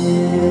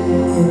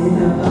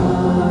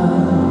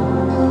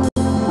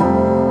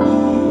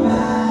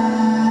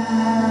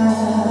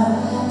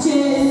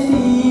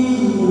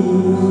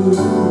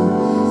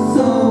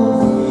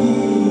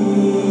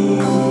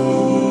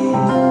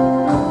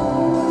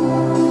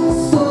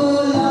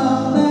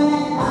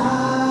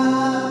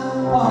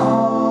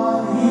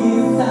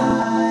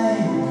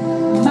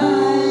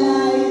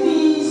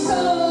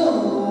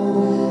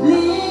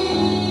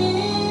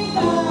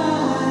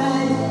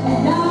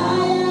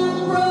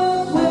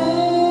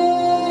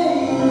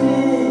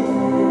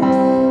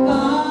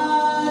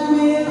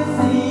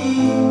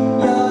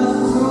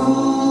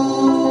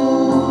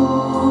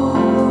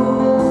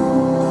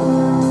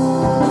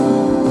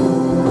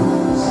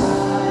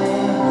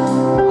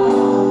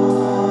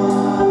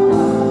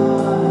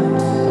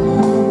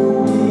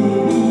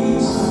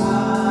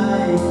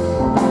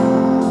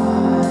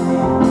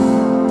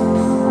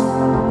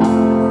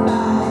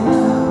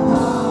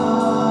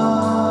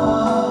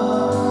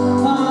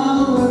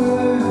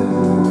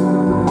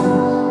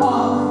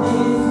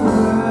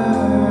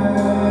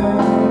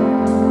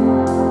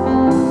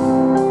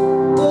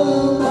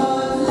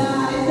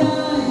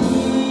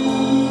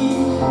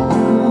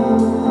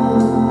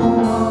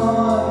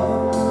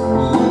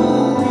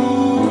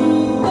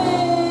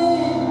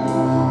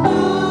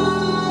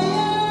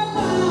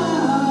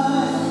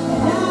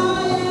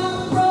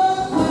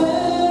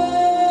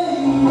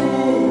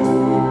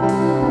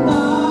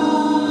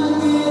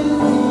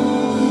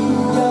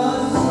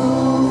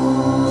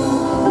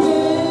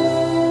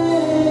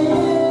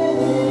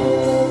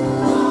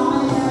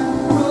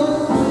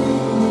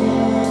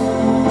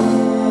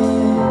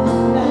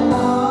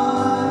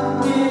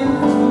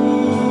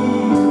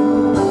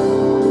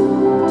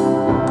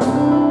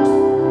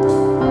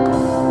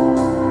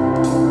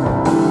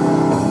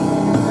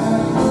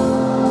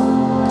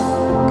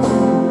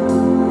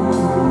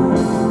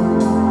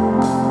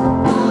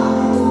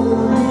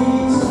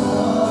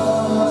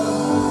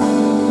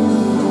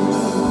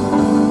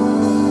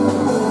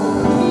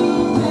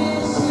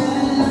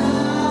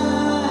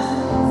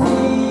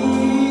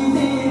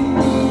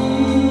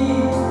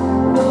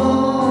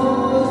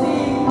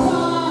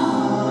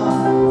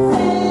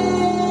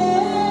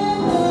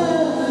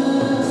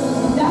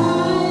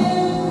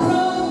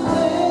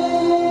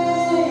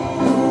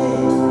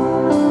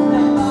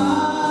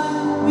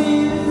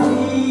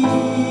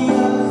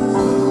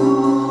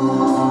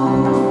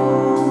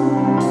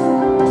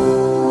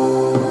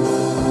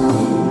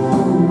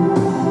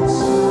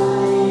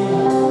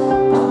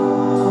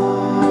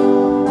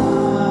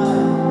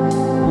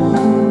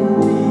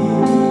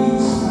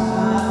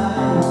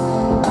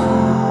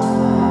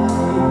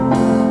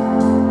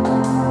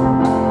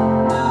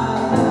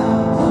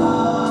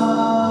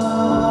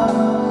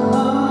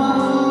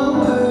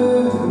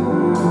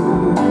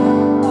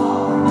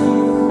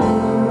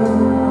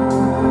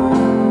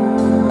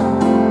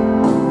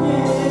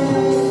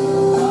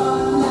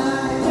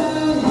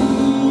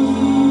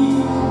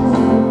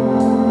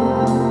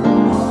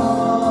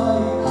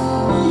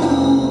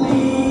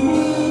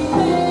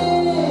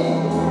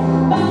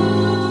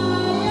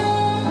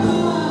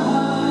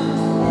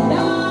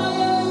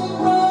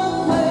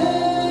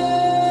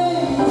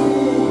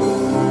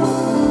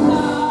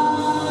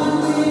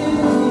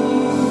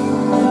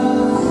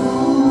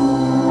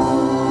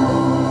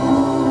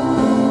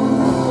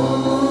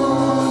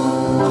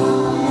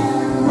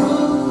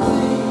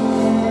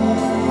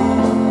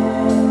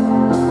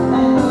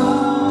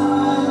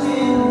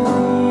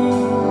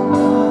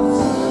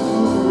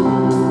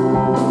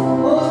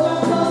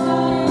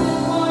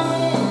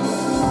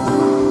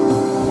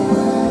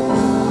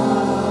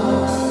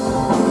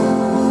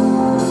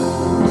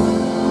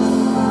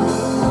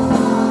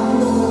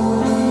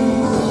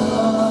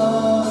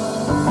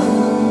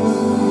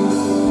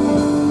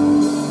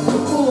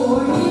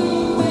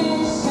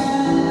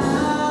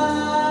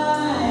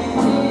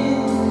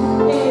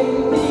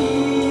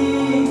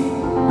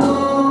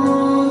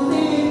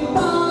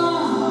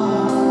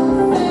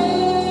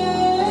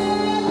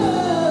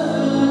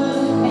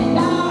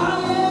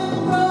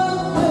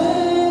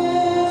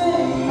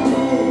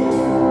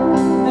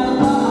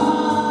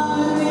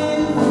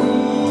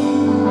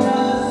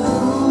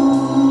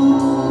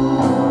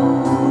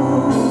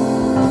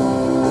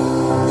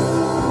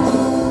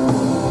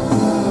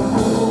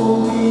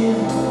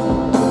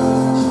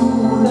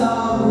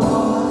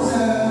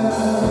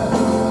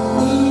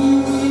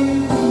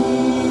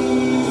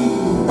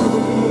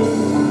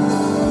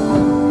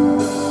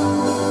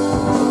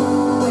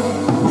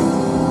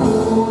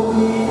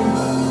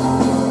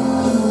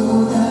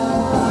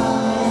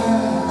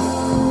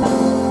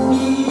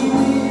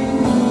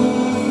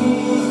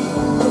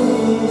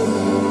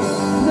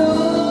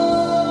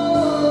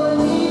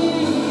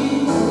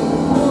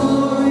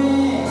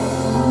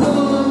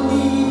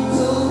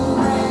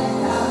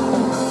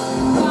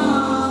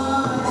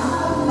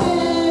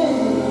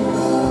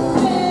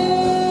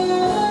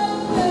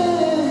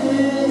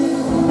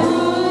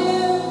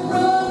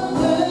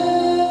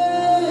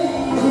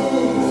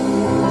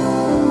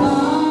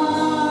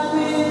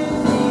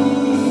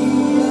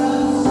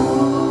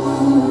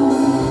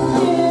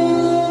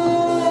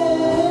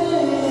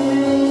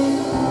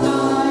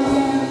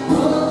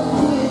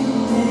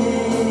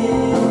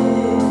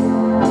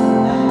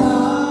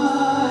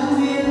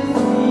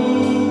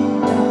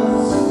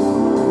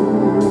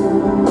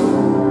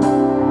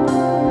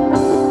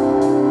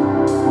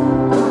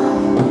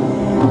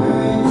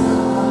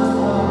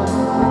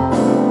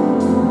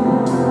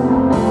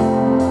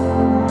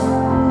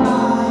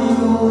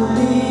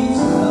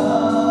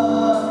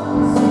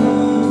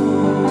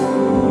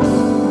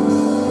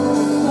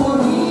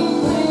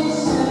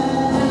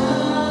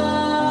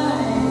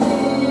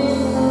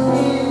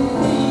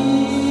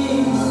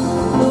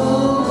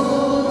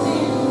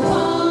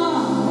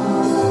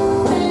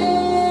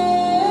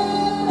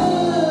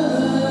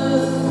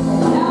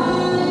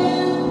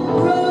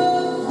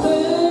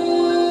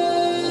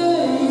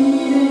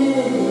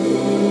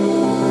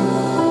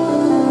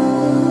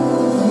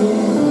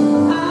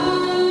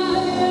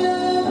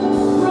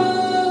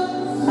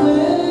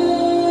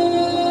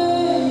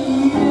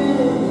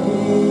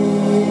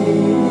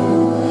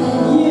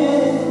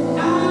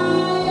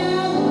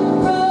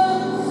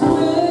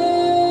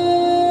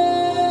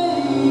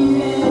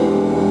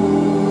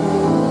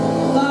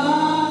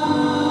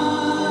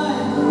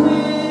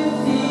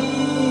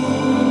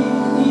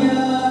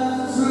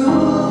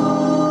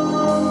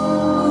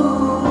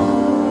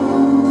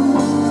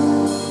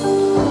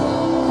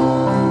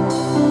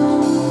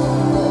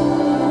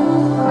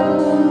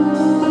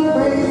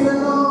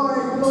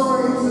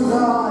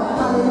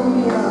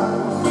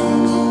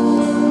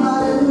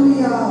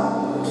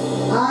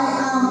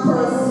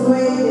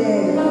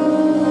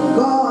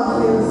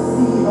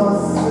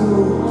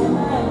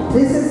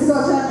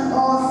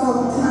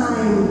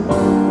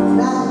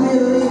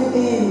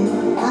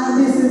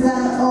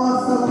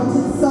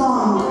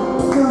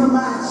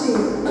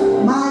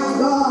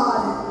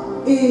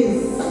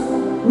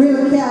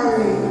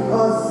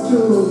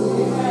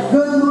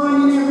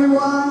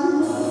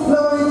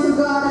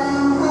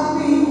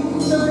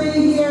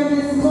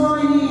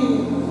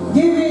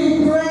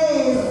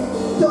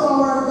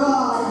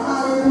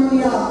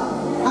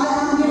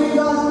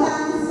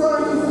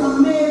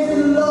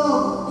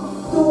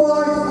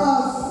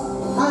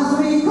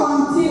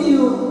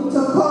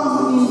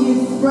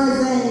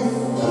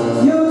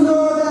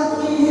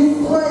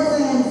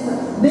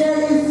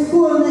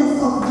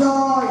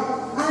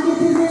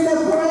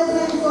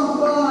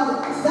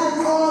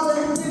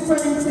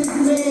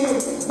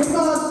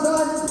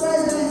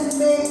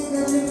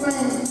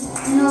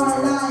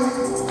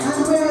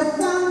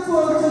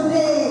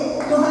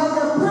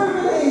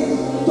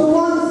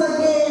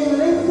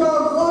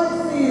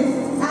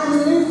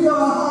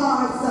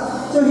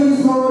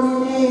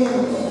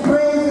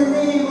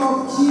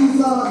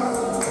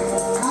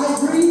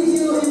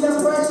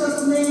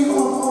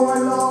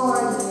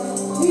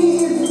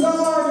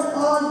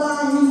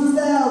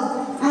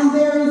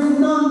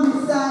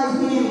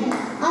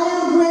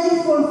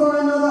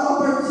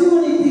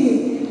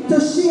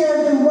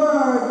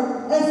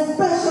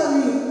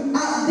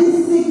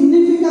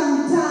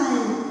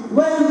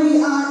when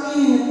we are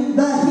in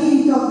the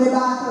heat of the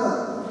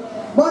battle.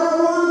 But I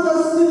want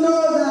us to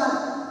know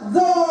that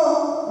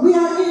though we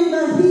are in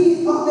the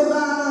heat of the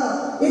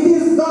battle, it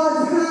is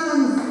God's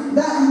hands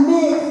that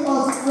make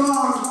us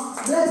strong.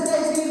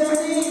 Blessed be the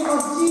name of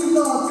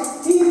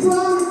Jesus. He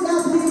promised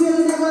that He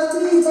will never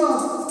leave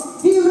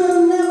us. He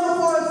will never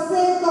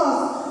forsake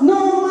us.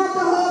 No matter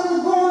how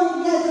the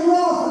going gets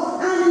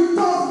rough and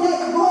the tough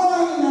get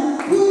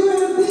going, He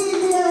will be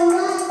there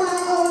right by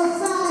our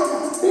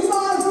side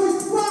because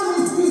His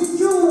promise is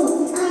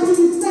true and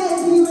He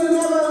said He will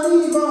never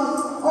leave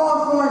us or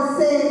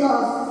forsake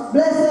us.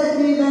 Blessed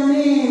be the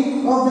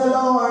name of the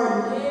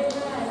Lord.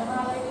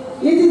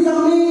 It is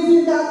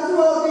amazing that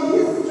throughout the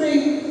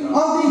history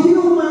of the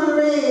human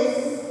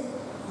race,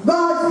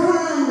 God's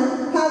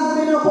hand has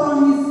been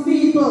upon His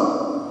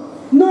people.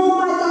 No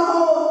matter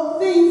how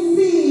things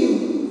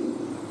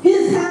seem,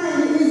 His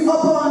hand is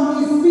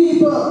upon His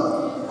people.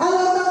 A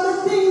lot of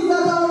the things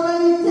that are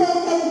already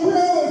taken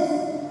place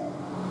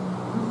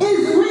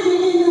is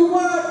written in the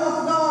Word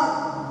of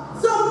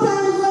God.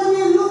 Sometimes when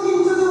we look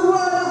into the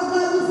Word of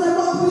God, we say,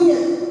 oh,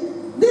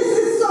 wait, this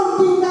is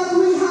something that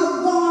we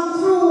have gone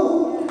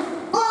through.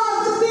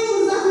 All the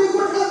things that we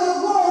could ever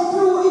go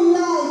through in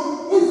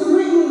life is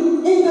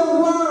written in the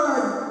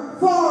Word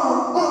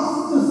for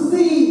us to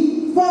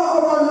see, for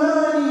our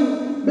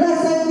learning.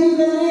 Blessed be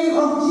the name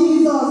of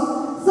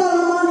Jesus.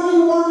 Solomon,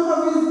 in one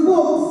of his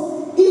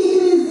books,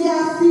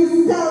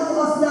 Ecclesiastes, tells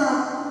us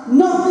that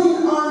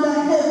nothing under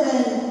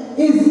heaven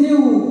is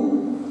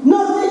new.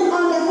 Nothing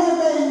under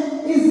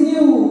heaven is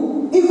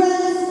new.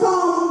 Events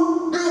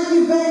come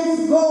and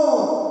events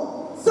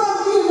go. Some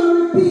even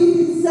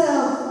repeat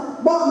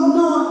itself, but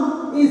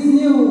none is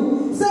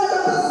new. So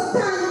let us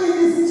stand in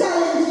this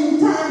challenging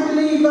time,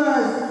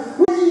 believers.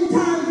 In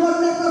time,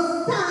 but let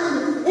us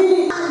stand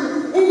in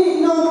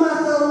it no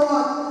matter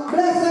what.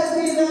 Blessed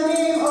be the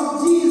name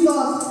of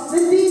Jesus. The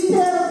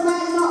details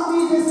might not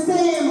be the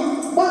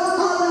same, but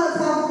others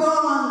have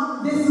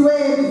gone this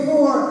way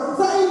before.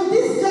 So in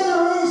this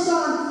generation,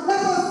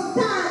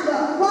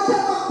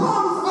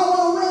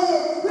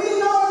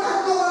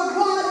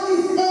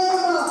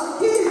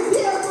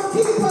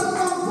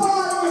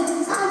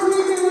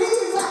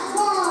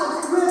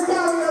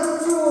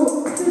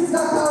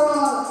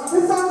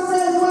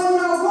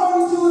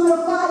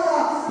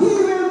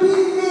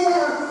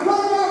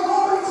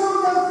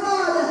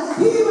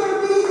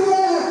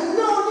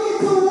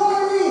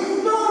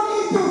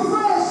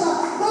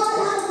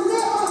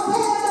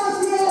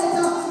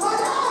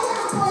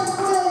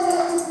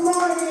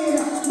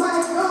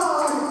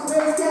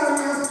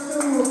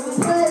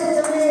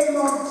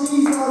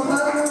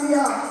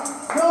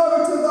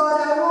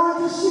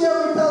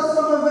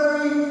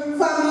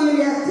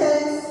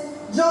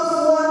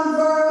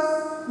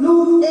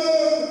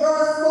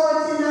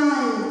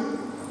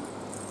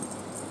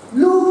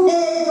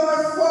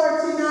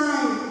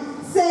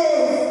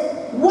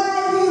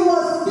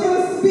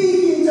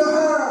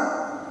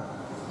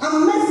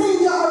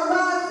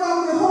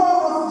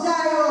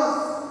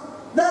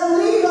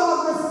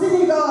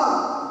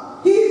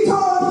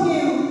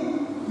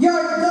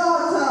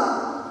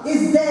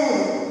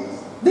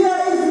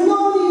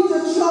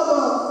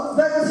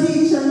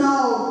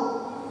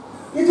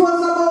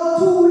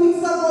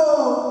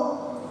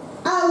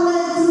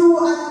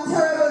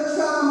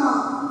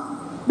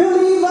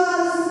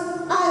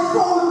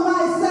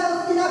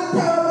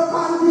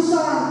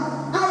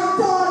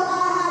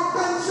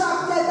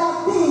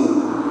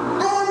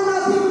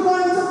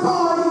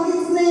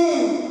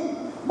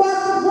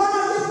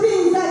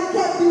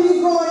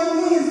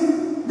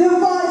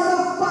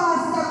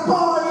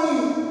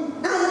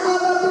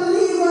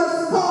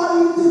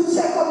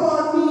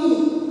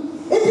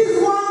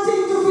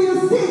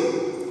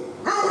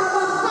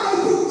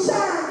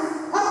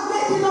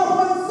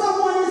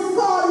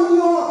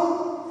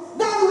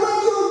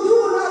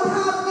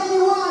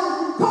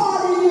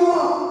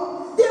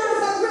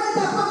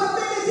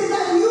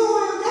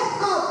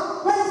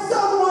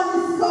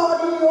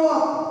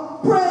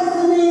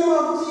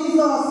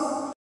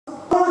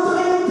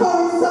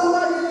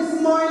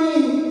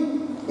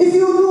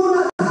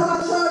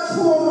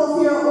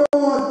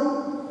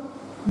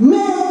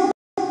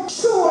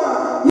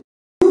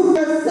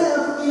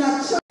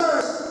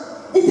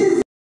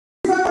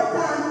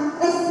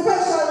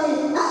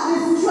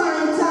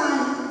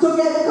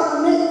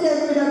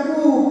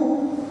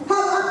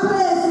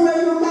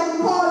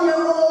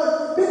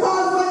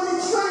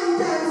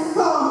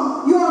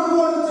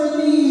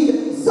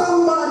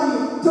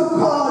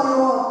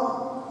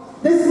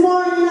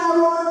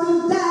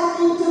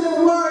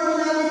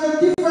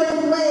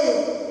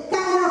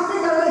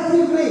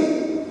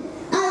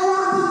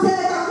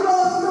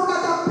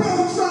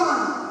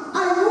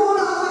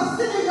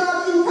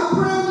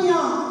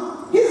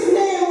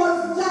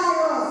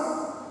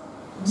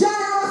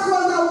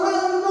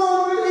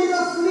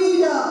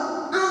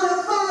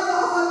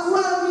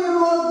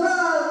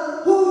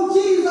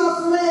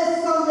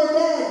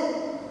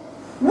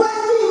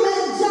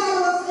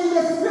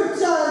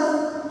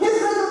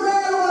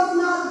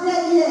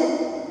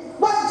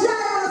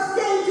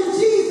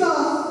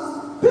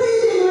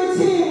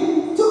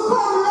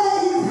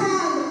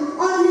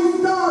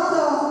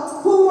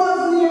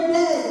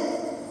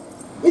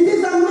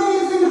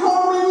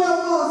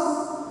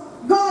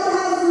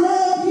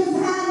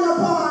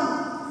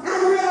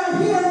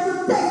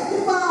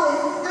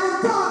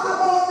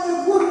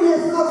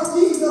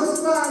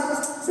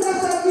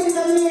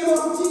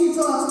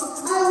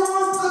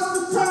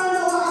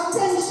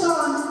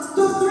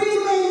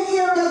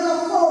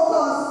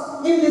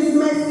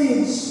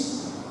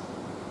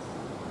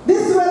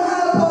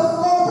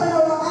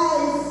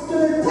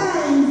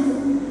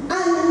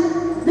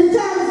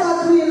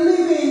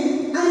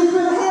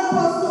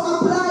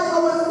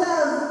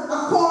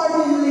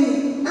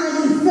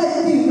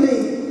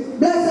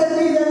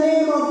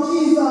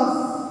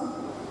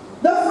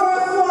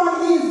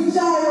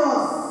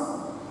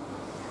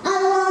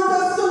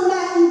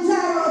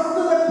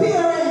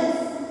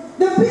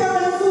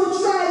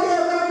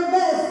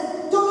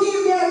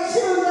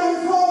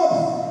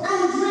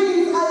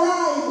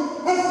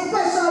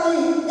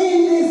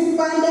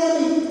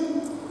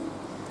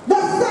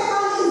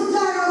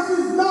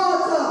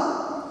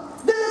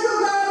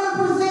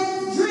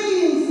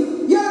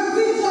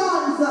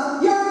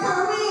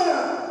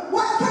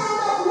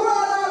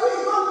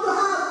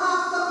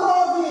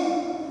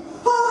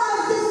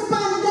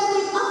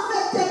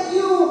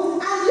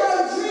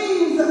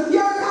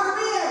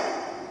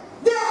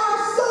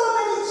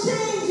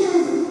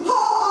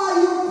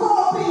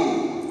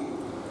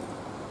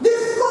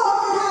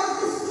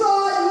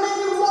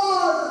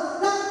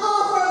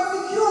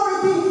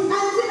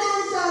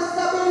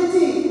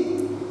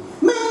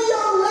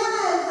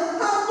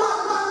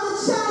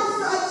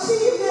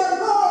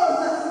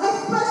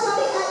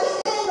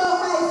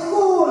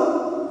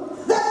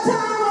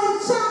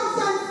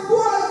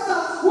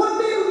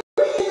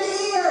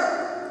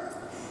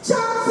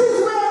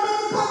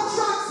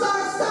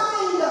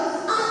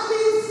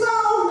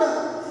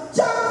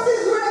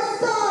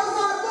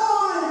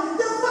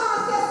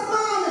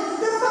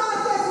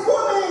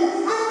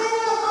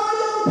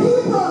 young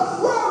people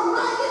were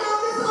riding on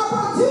this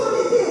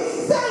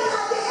opportunity, saying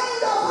at the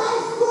end of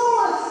high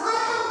school, I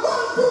am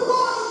going to go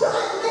into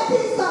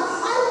athletics.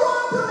 I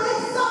want to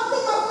make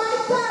something of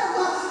myself.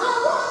 I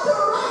want to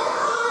ride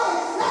high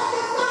like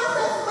the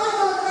fastest man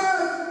on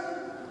earth.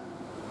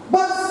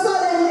 But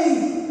suddenly,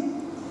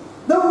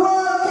 the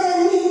world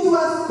came into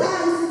a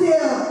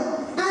standstill,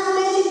 and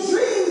many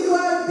dreams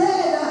were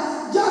dead,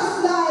 just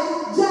like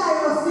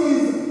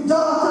Jairus'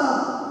 daughter.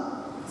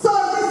 So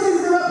this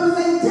is the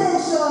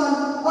representation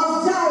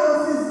of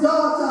Jairus'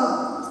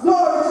 daughter.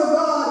 Glory to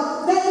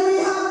God. Then we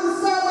have the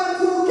servant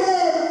who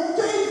came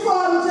to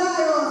inform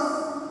Jairus,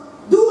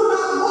 do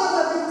not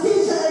bother the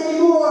teacher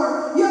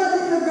anymore. Your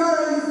little girl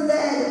is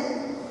dead.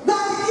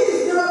 That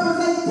is the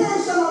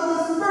representation of the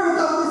spirit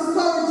of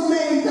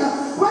discouragement.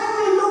 When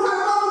we look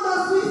around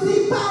us, we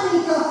see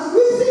panic.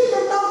 We see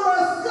the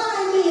numbers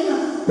climbing.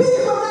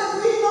 People that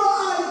we know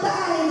are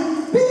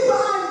dying.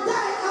 People are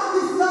dying of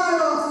this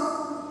virus.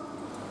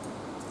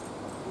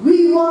 We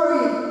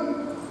worry.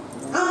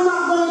 I'm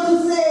not going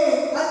to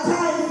say at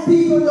times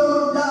people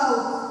don't doubt.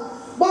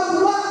 But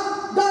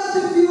what does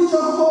the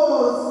future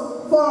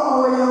hold for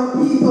our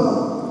young people?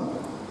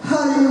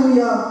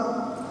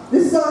 Hallelujah.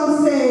 The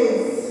song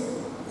says,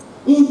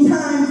 in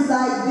times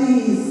like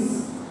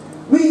these,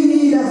 we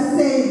need a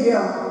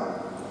Savior.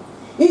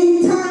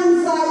 In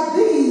times like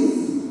these,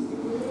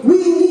 we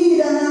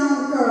need an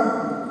anchor.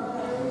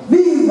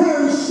 Be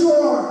very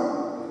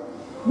sure.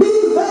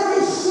 Be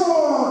very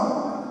sure.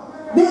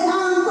 The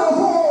anchor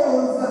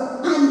holds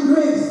and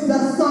grips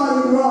the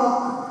solid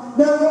rock.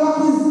 The rock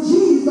is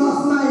Jesus,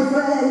 my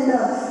friend.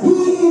 He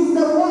is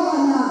the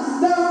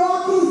one. The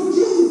rock is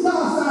Jesus,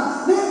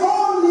 the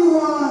only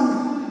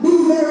one.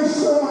 Be very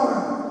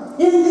sure.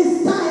 In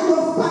this time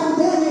of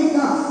pandemic,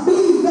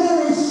 be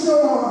very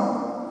sure.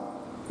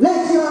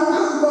 Let your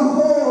anchor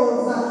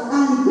hold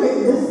and grip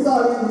the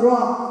solid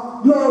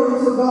rock.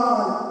 Glory to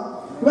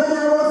God. When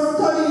I was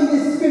studying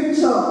the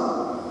scripture,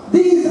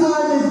 these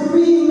are the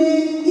three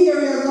main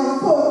areas of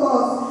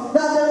focus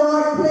that the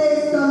Lord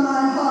placed on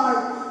my heart.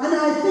 And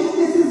I think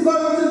this is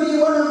going to be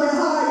one of the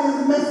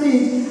hardest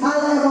messages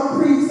I'll ever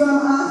preach. So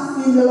I'm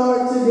asking the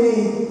Lord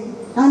today,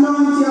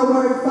 anoint your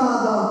word,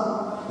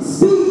 Father.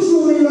 Speak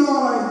to me,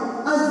 Lord,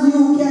 as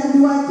you can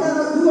do. I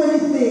cannot do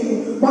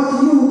anything,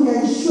 but you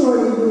can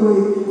surely do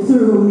it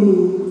through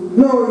me.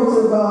 Glory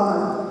to God.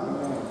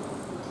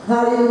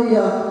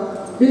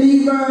 Hallelujah.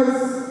 Believers,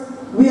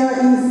 we are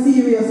in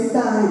serious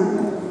time.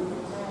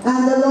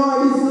 And the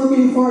Lord is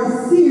looking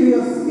for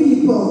serious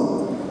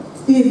people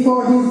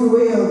for His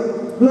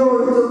will.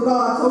 Glory to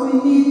God. So we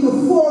need to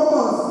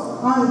focus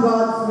on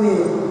God's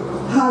will.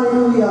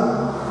 Hallelujah.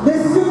 The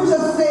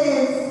scripture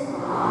says,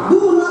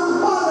 do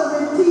not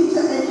bother the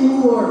teacher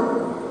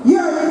anymore.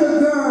 Your little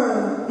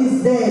girl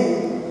is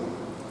dead.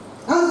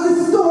 As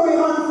the story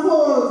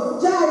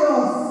unfolds,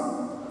 Jairus,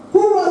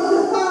 who was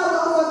the father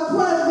of a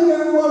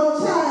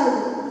 12-year-old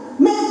child,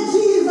 met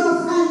Jesus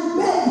and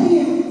begged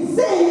him,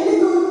 saying,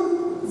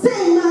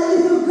 my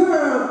little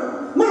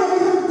girl, my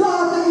little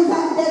daughter is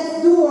at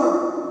death's door.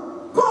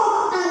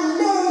 Come and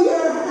lay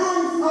your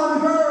hands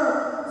on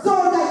her so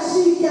that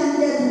she can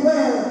get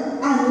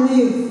well and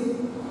live.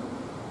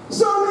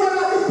 So we are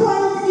at the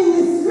point in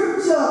the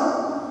scripture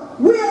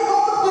where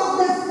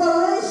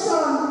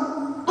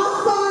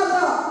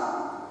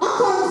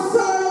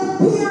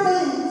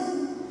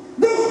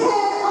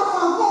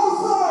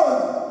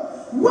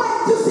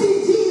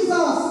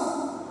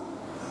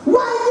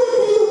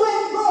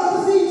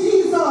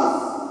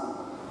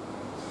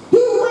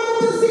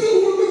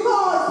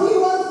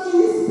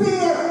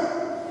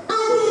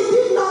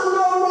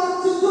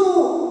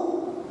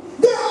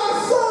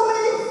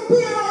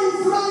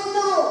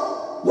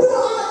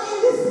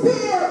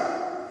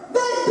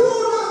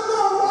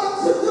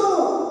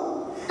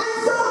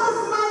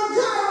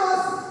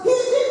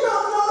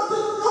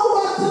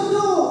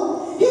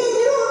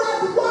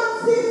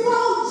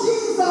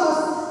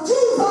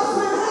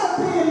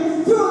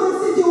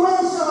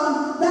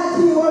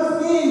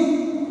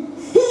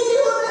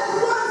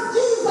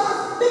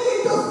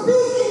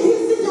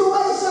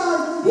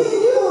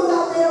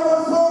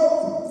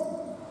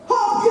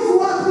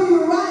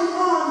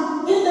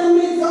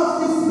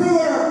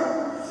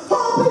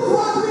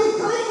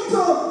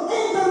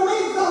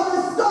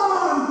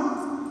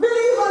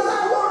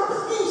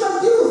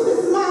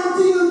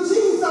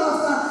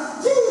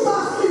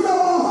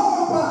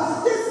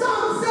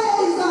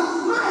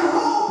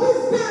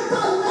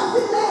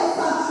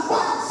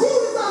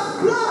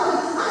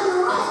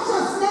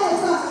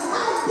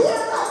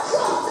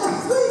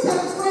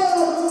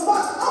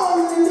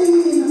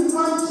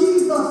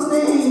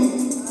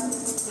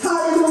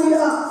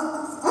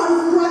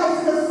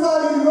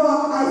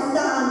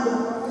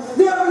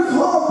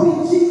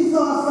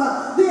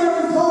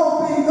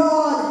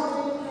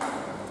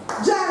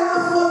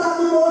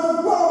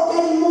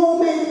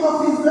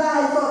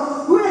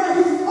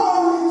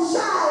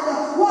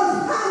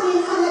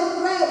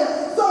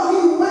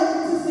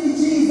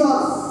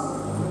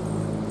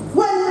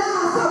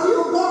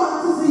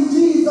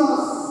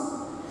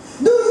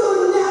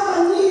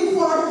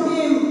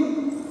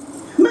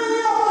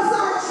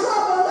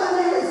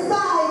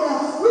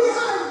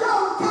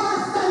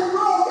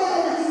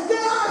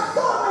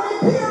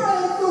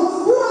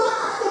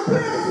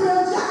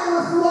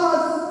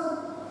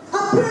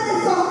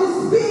place of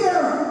despair,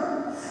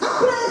 a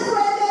place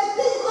where they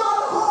think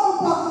all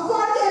hope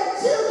for their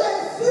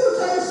children's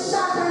future is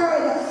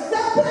shattered.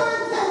 The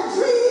plans and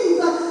dreams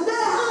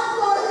they have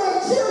for their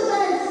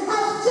children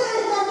have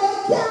changed and they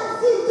can't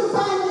seem to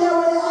find their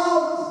way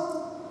out.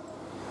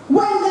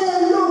 When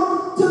they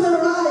look to the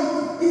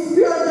right, it's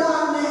pure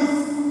darkness.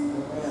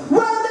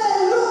 When they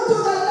look to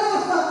the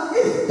left,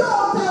 it's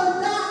total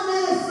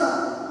darkness.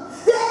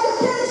 The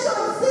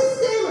education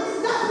system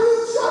that we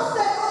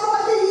trusted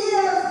over the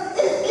years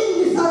is in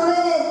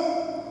disarray.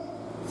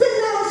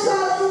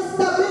 Financial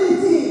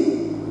instability,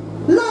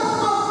 loss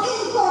of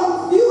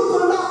income due to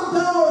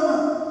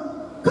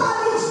lockdown,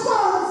 college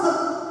funds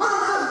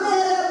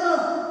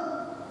unavailable.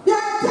 There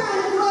are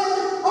times when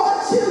our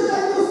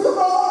children used to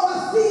go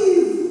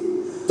overseas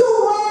to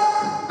work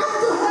and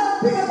to help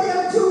pay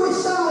their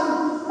tuition,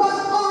 but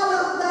all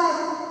of that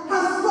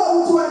has come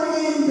to an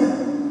end.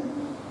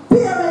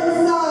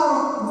 Parents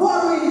are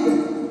worried.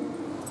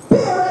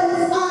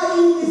 Parents are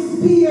in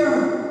despair.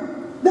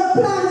 The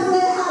plans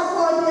they have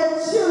for their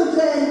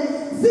children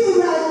seem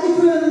like it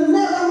will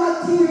never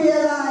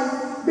materialize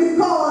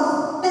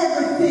because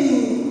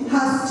everything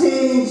has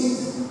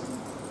changed.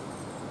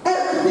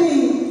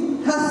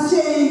 Everything has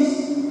changed.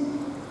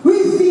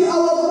 We see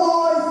our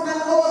boys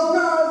and our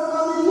girls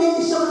on the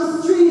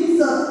nation's streets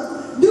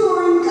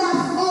during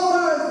class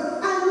hours,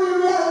 and we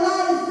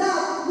realize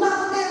that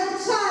not every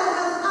child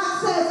has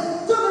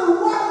access to the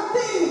one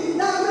thing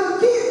that will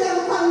keep them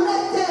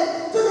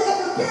connected to the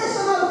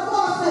educational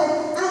faucet,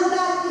 and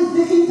that is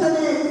the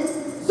internet.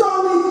 So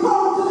we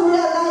come to the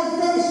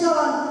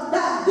realization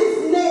that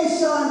this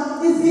nation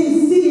is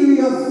in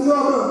serious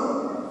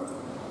trouble.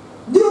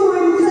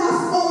 During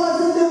class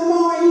hours in the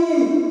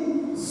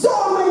morning,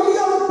 so many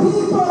young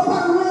people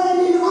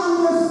parading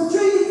on the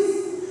streets,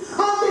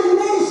 on the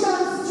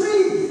nation's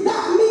street.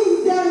 That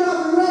means they're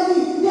not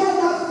ready, they're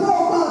not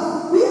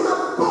focused. We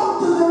have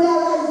come to the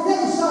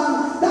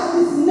realization that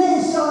this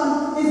nation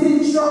is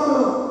in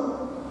trouble.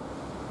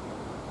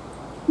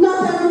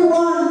 Not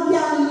everyone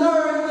can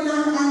learn in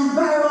an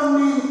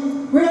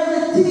environment where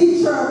the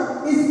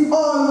teacher is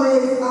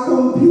always a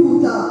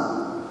computer,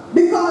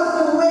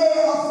 because the way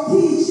of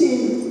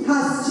teaching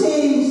has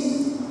changed.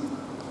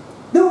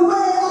 The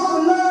way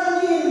of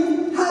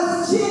learning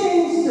has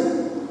changed.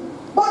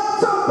 But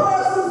some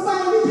persons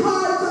find it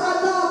hard to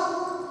adopt.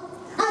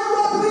 And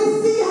what we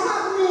see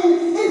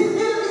happening is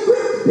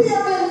ill-equipped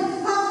parents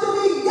have to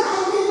be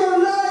guiding the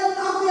learning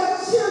of their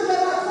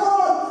children at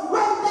home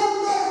when they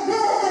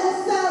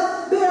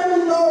themselves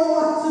barely know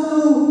what to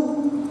do.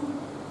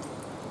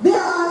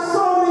 There are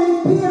so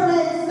many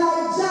parents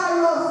like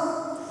Jairus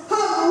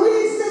have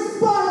reached this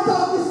point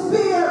of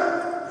despair.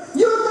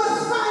 You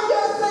just find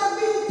yourself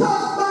being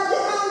tossed by the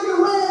angry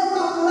waves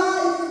of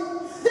life.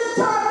 The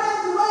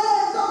turbulent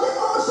waves of the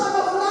ocean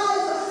of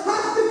life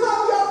has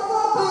become your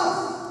focus.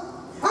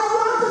 I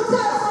want to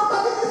tell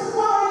somebody this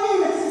morning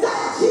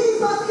that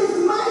Jesus is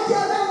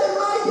mightier than the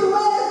mighty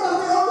waves of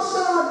the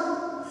ocean.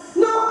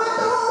 No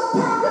matter how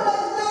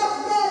turbulent life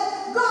gets,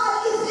 God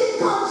is in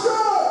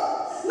control.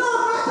 No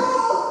matter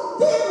how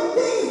dim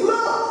things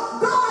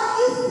look, God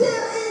is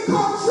still in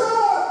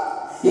control.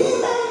 He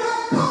may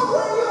not come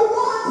when you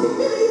want Him,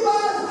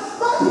 believers,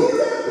 but He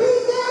will be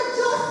there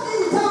just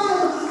in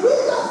time. We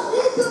just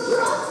need to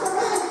trust the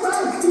man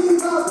Christ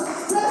Jesus.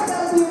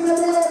 Blessed be the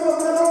name of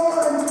the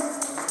Lord.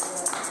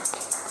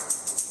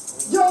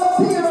 Your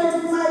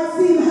parents might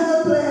seem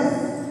helpless.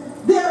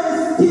 There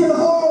is still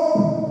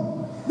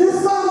hope. The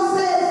song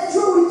says,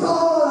 through it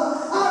all,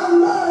 I've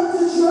learned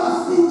to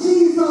trust in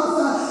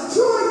Jesus.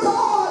 Through it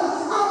all,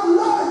 I've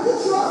learned to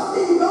trust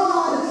in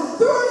God.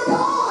 Through it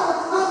all,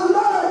 I've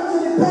learned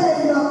to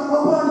depend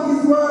upon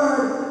His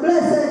word.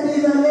 Blessed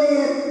be the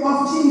name of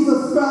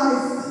Jesus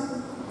Christ.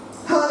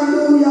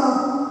 Hallelujah.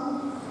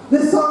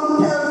 The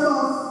song tells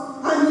us,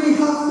 and we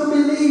have to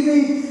believe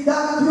it,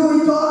 that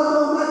through it all,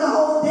 no matter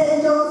how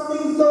dangerous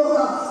things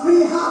look,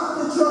 we have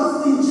to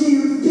trust in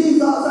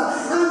Jesus.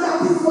 And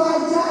that is why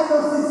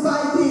Jairus is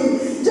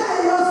fighting.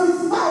 Jairus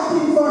is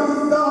fighting for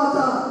his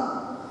daughter.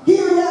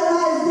 He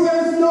realized there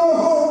is no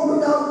hope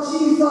without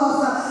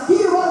Jesus.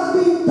 He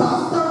was being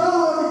tossed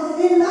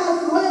around in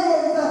life's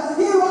waves.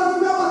 He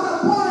was now at a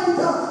point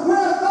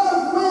where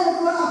those waves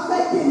were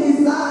affecting his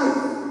life.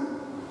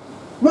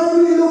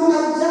 When we look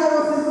at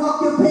Jairus'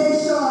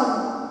 occupation,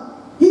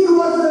 he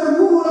was the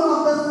ruler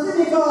of the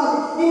synagogue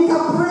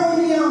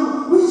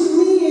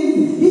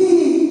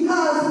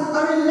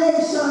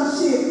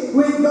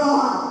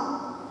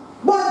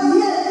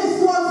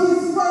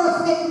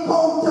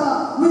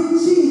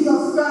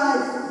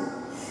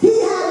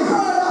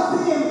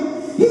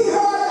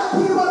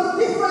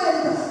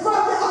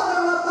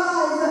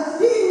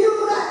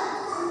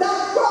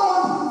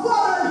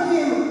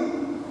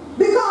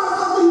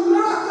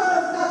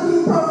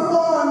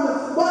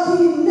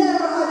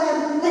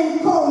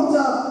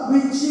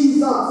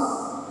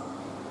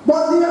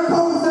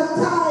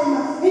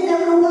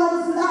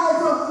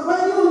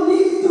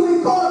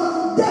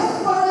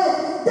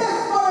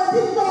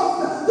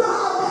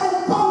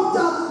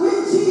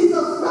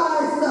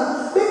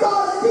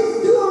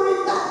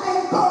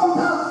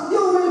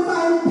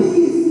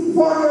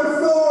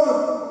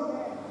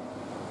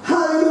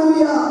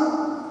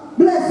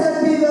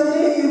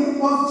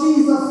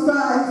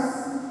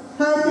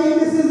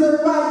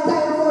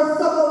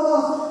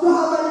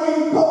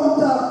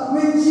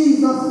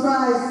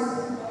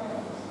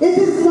It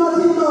is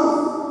not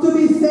enough to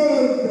be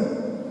saved.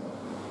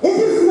 It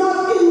is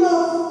not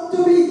enough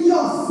to be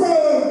just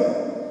saved.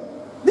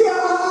 There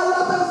are a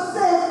lot of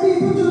saved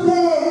people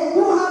today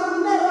who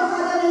have never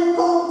had an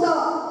encounter.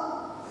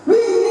 We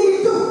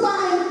need to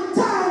find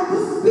time to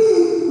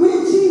speak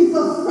with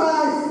Jesus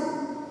Christ,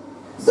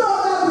 so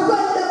that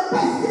when the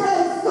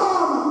pestilence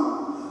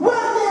comes,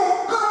 when the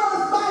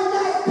hours by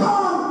night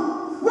come,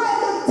 when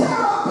the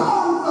terror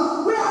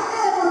comes, we are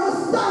able to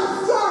stand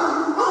strong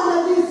under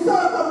these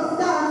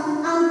circumstances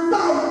and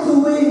fight to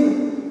win.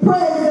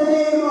 Praise the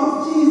name of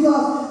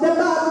Jesus. The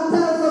Bible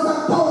tells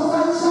us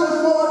 1,000 shall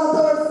fall at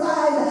our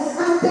side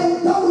and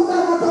 10,000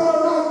 at our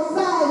right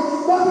side,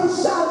 but it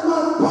shall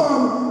not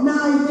come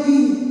nigh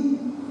thee.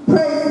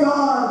 Praise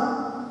God.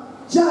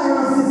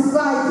 Jairus is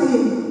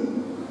fighting.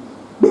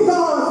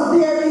 Because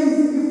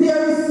if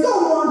there is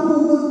someone who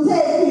would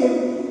take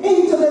him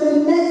into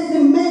the next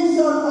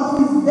dimension of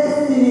his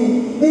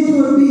destiny, it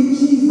will be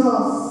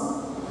Jesus.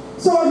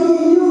 So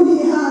he knew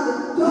he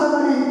had to have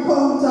an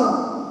encounter.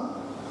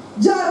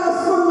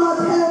 Jairus could not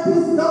help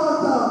his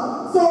daughter,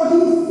 so he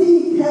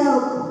seek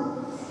help.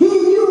 He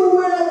knew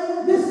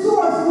where the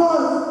source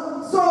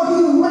was, so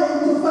he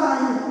went to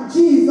find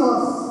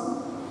Jesus.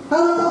 A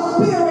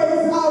lot of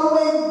parents are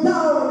weighed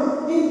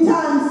down in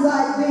times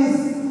like this.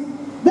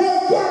 They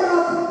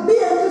cannot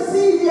bear to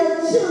see their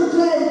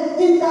children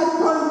in that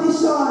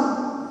condition.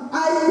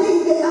 I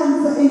think the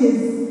answer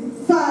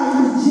is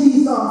find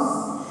Jesus.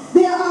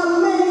 There are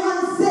many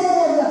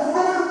unsaved,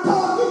 and I'm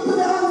talking to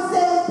the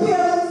unsaved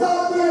parents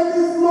out there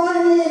this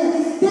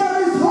morning.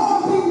 There is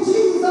hope in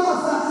Jesus.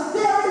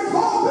 There is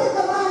hope in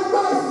the man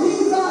Christ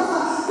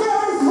Jesus.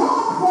 There is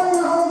hope for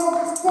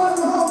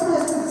your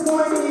hopeless this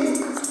morning.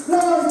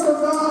 Glory to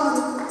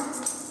God.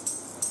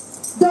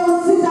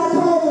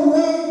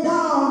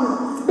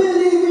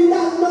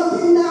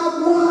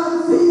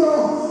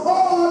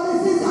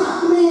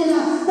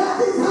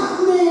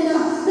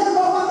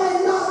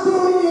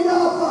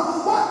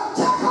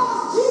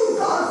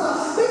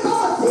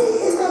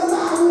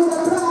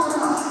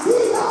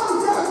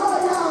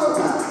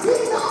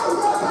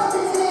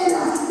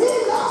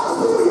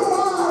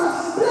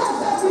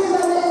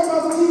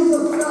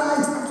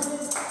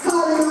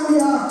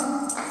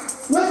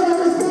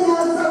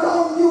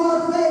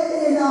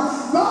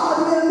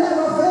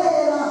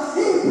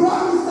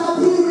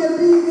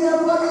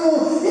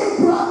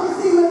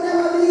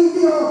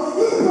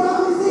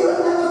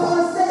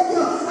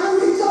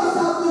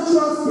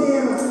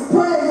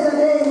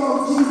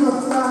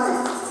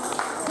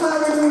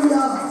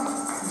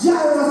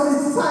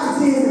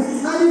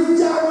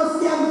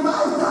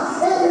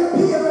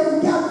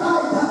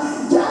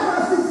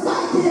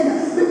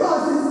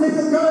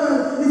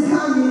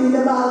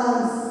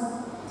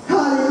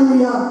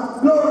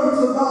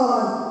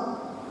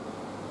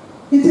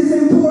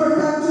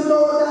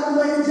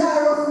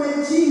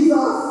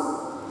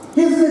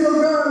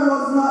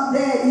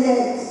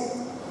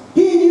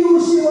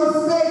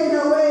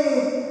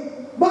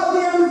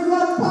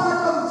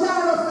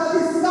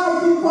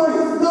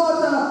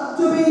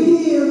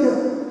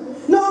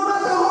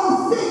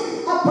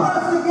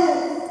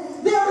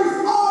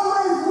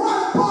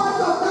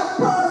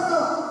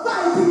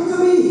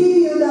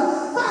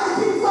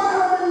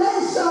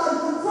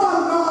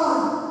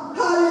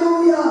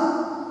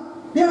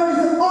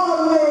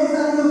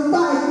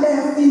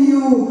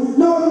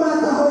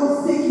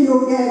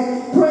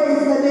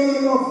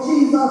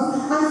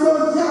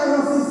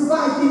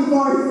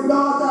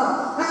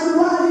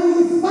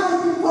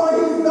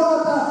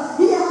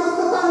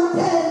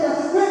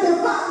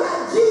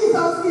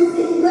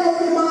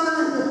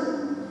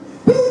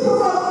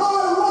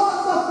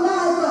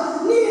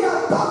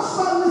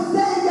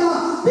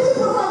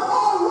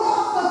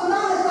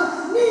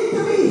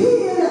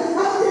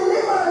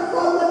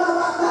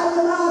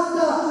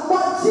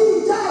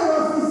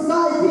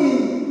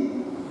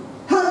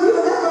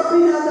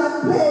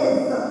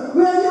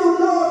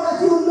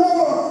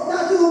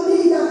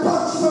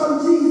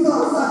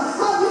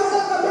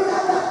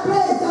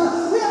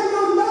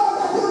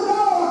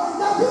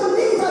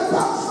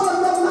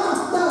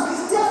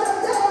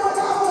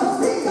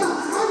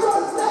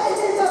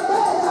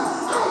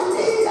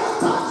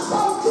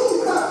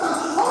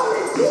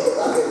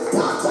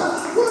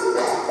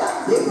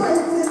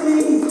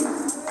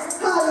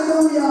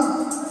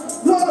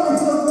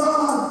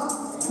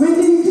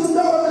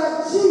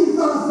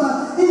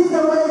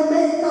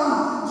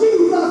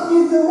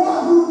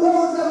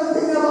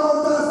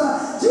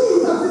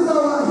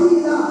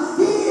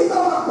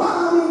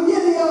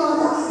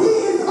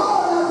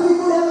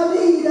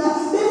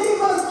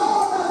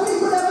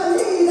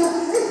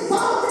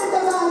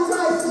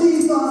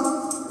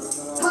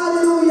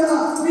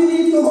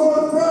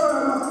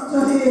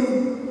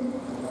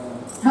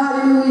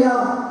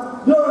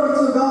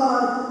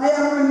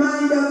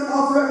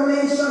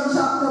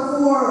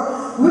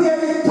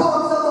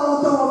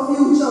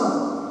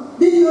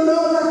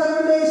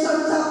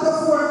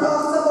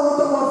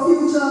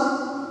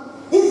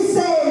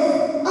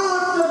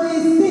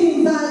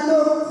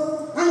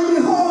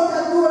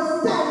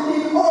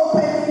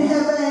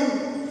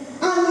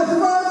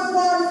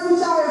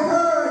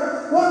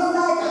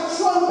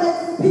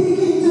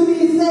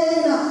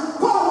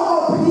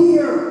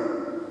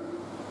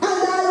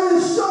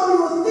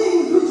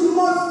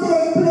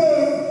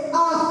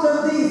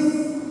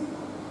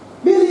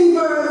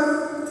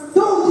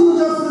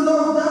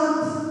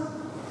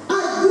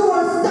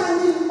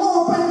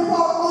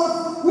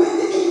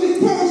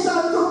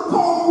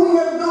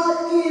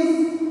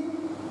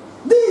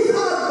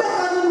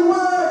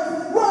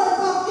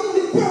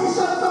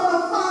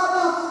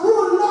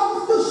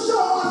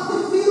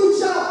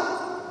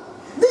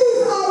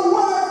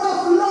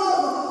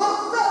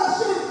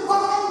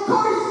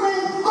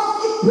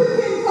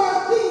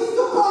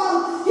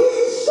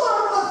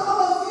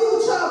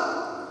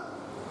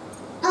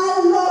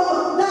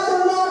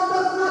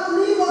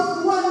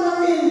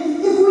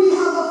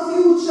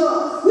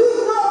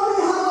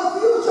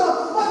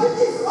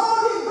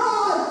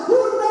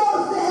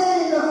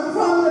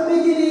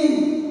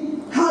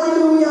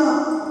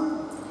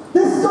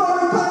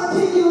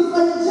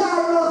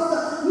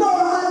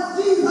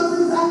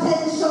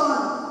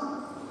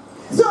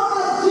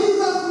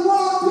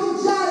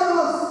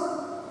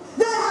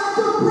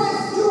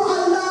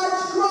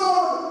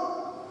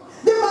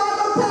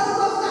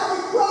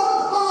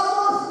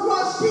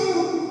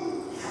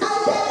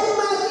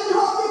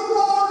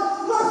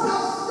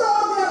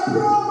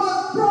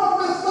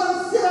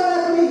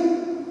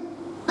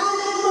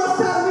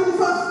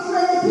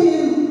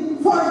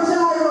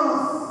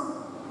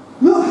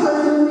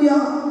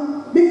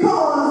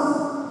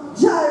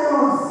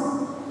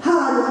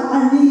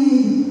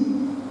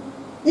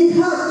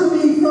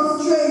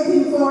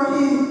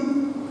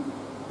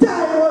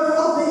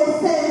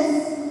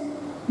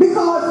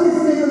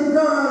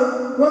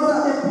 was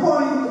at the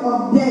point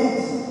of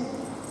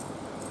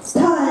death.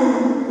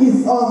 Time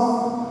is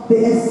of the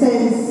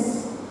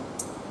essence.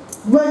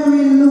 When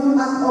we look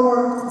at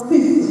our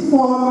 5th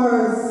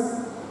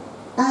formers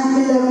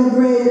and 11th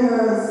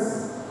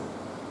graders,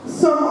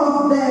 some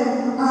of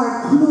them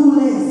are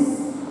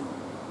clueless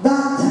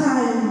that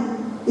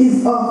time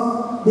is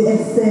of the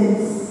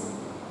essence.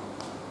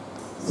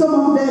 Some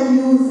of them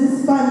use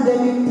this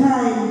pandemic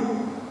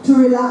time to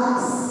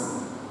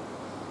relax.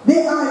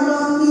 They are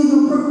not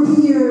even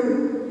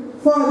prepared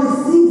for the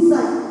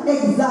CSAT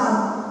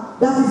exam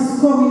that is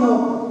coming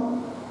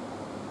up.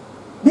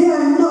 They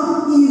are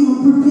not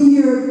even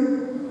prepared.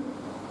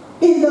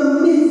 In the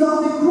midst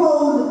of the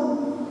crowd,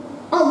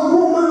 a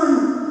woman,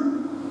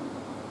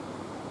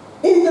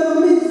 in the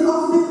midst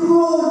of the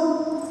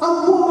crowd,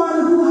 a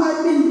woman who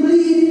had been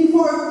bleeding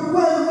for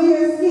 12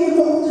 years came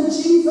up to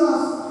Jesus,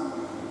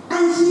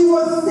 and she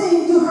was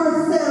saying to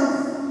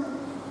herself,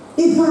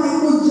 if I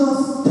could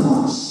just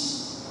touch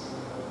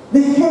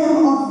the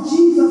hem of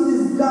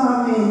Jesus'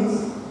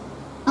 garment,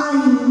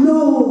 I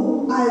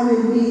know I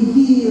will be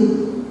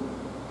healed.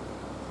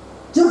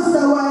 Just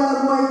a while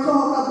ago I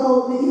talked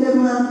about the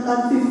 11th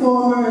and 5th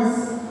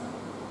formers.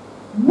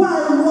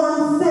 While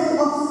one set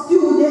of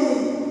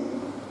students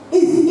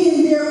is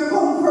in their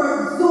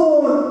comfort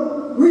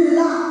zone,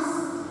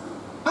 relaxed,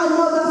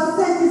 another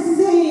set is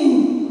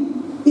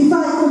saying, if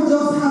I could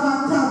just have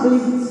a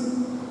tablet,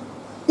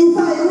 if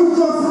I could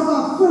just have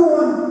a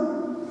phone,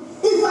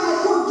 if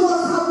I could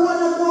just have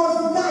one of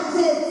those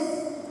gadgets,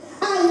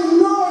 I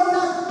know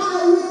that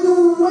I will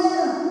do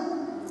well.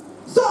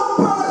 Some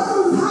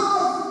persons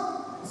have,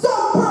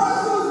 some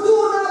persons do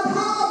not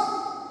have,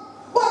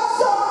 but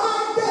some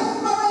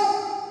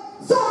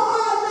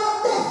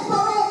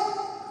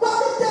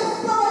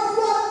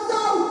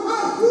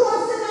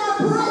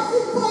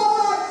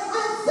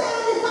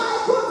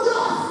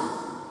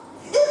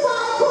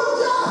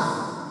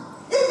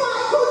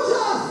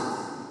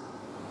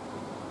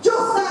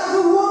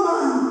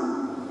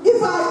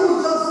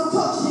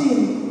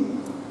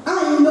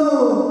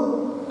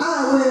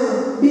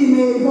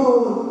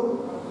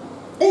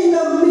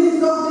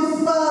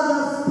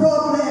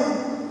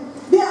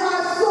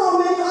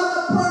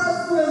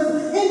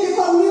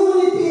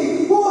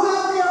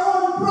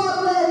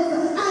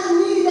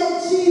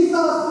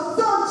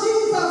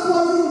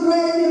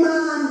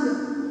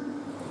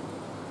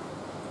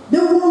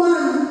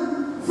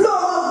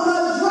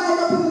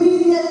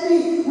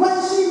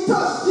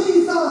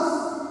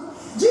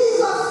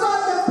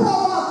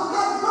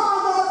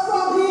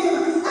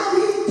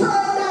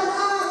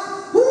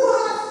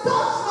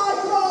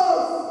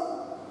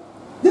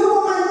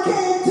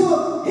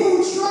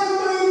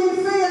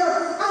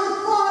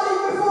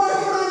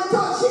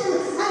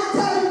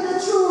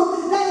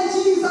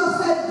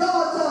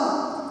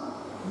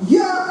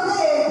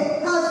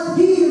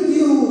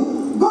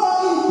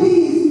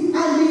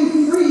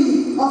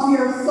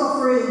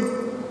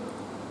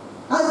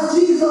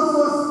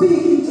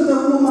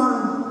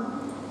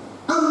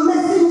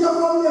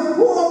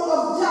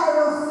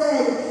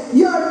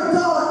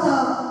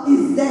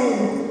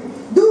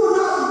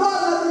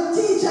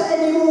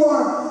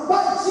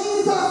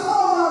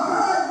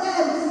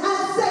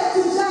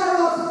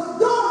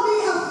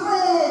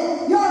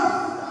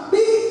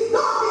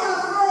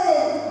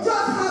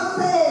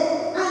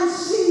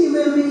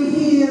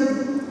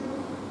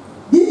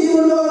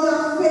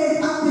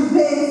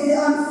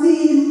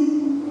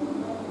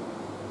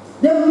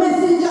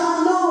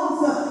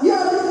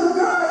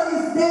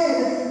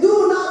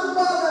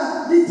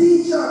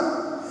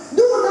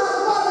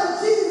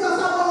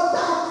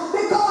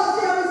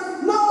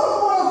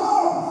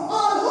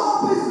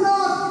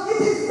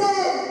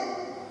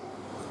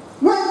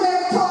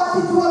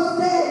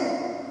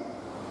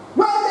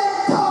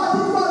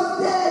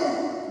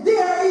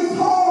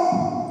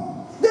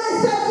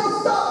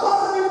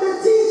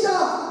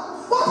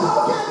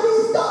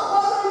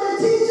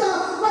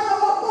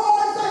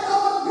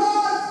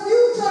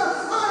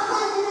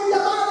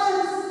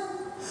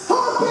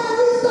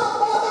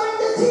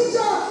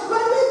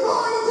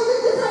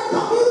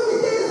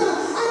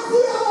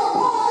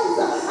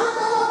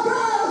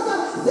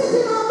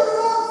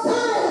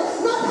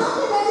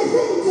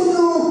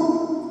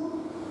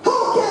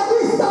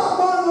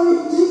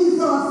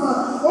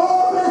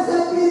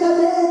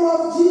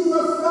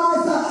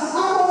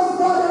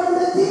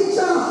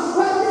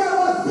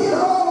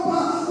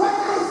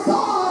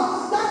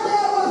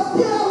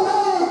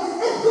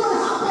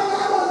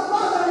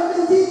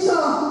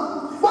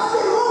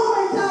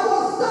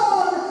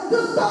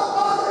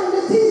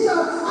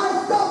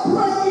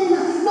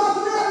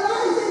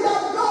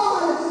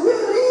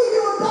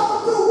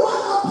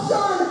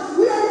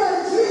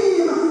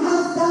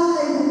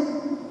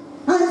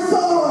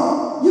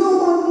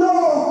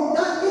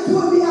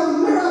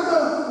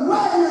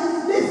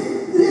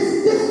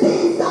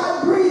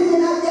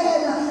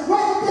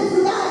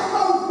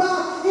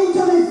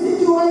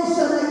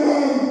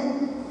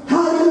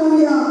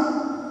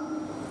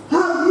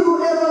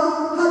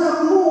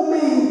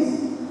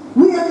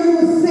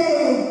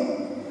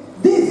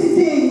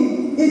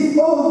is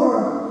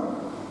over.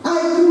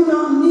 I do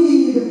not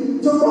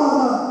need to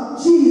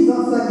bother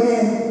Jesus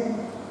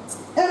again.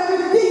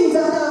 Everything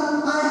that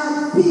I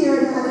had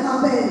feared had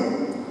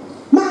happened.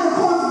 My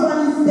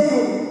husband is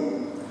dead.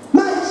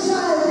 My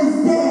child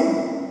is dead.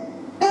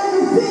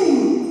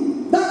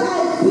 Everything that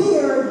I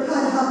feared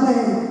had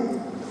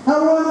happened. I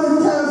want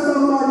to tell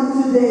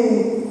somebody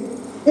today,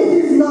 it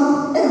is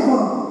not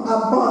ever a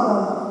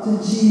bother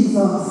to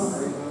Jesus.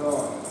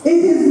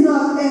 It is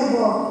not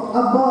ever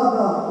a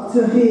bother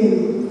to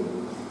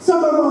him.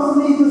 Some of us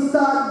need to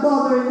start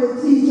bothering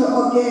the teacher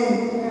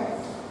again.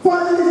 For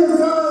the little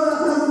girl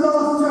that has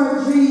lost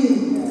her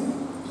dream.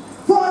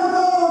 For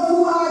those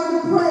who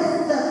are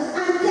depressed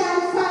and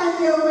can't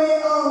find their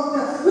way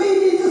out. We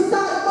need to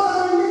start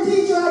bothering the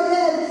teacher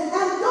again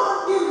and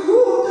don't give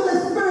room to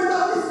the spirit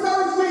of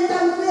discouragement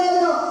and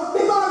failure,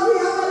 because we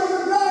have a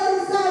little girl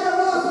inside of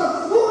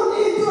us who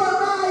needs to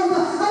arise.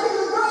 A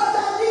little girl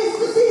that needs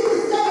to see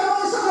this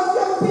generation of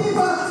young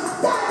people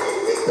stand in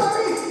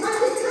victory and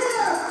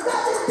declare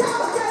that the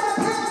devil cannot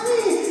have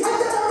me. A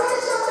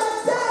generation that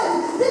says,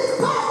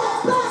 despite the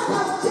plans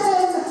have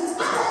changed,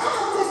 I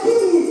am the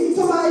key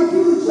to my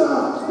future.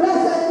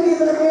 Blessed be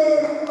the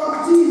name of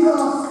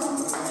Jesus.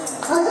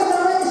 A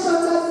generation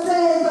that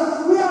says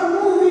we are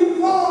moving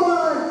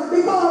forward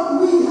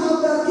because we have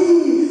the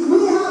key.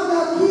 We have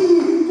the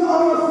key to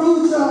our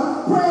future.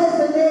 Praise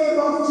the name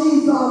of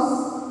Jesus.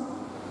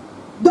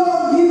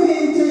 Don't give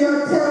in to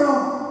your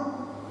terror.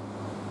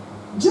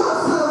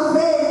 Just have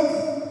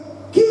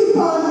faith. Keep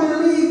on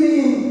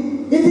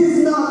believing. It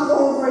is not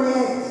over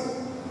yet.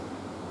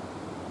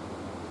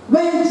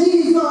 When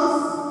Jesus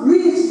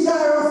reached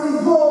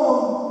Jairus'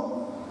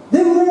 home,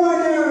 the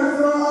mourners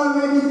were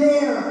already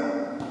there.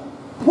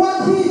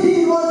 What he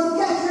did was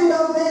get rid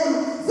of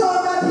them so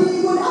that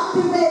he could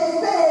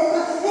activate faith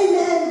in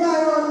the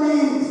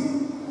environment.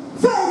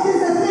 Faith is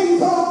the thing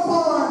to hope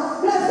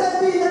for. Blessed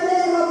be the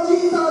name of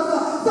Jesus.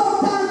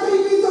 Sometimes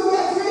we need to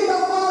get rid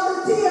of all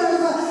the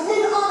tears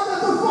in order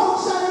to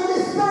function in the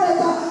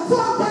spirit.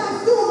 Sometimes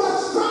too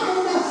much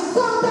crying.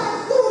 Sometimes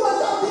too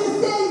much of these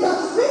things.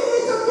 We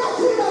need to get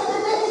rid of the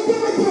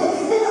negativity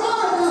in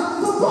order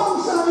to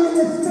function in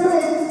the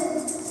spirit.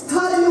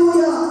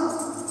 Hallelujah.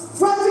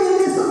 When we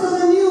listen to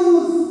the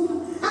news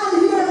and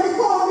hear the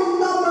COVID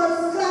numbers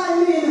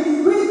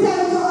climbing, we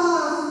tend to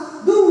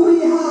ask, do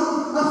we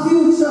have a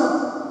future?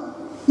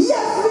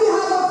 Yes, we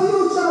have a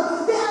future.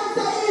 The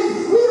answer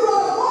is, we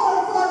were born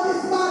for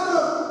this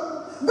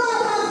battle.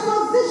 God has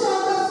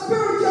positioned us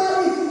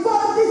spiritually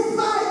for this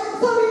fight,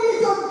 so we need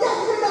to get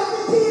rid of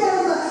the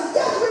tears,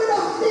 get rid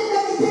of the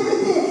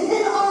negativity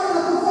in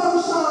order to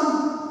function.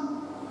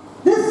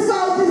 This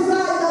fight is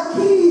like the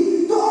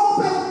key to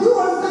open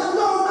doors that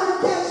no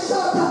man can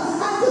shut,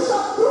 and to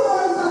shut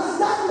doors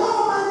that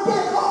no man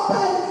can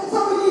open. So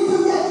we need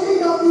to get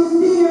rid of these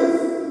tears.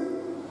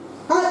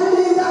 I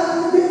believe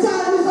that the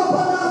time is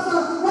upon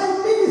us when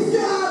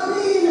ministry are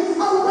being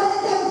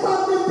awakened from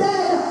the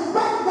dead,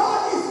 when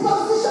God is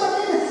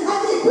positioning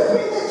and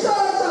equipping the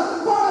church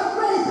for a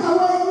great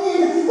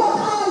awakening. But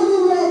are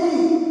you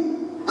ready?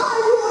 Are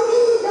you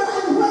eager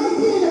and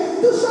waiting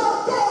to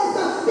showcase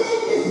the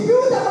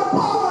indisputable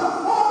power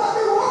over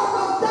the work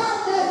of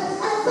darkness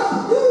and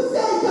subdue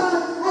Satan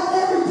at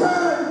every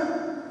turn?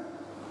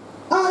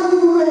 Are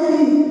you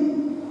ready?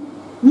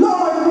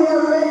 Lord, we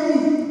are ready.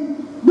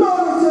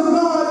 Glory to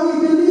God.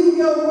 We believe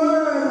your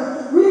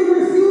word. We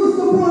refuse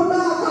to pull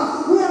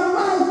back. We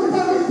arise with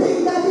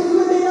everything that is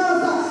within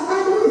us.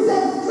 And we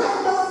say,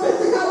 strengthen us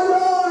physically,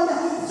 Lord.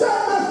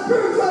 Strengthen us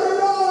spiritually,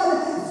 Lord.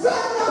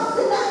 Strengthen us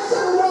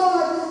financially,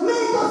 Lord.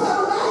 Make us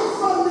arise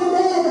from the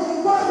dead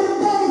for the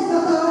days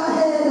that are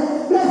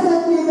ahead.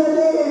 Blessed be the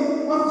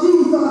name of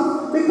Jesus,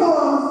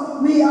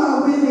 because we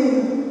are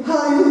willing.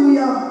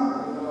 Hallelujah.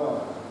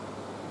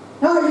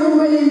 Are you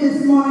willing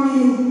this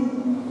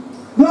morning?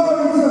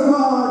 Glory to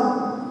God.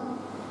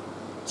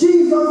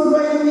 Jesus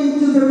went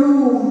into the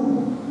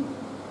room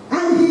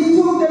and he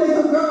took the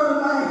little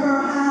girl by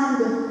her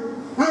hand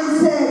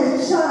and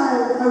said,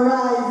 "Child,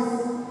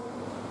 arise."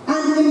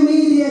 And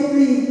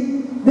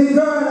immediately the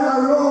girl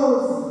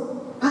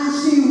arose and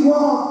she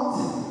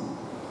walked.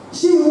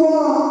 She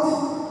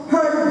walked.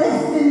 Her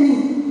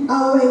destiny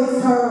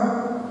awaits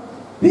her.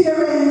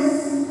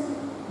 Parents,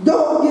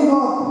 don't give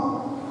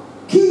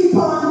up. Keep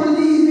on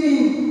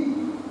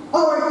believing.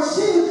 Our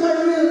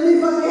children will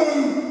live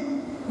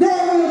again.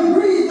 They will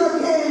breathe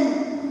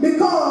again,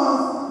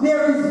 because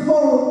there is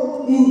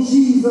hope in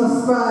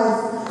Jesus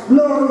Christ.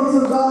 Glory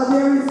to God.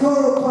 There is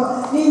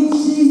hope in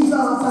Jesus.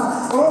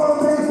 Oh,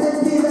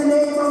 blessed be the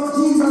name of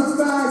Jesus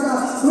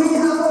Christ. We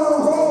have our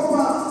hope.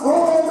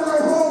 Oh, my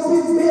hope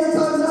is built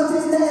on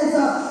nothing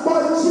less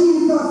but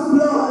Jesus'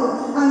 blood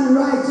and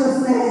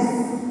righteousness.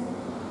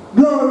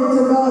 Glory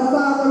to God.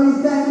 Father,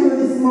 we thank you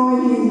this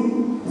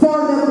morning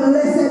for the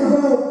blessed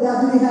hope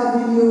that we have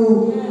in you.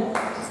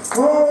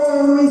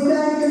 Oh, we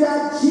thank you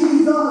that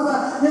Jesus,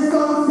 the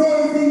song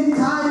says, in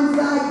times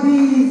like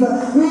these,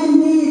 we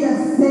need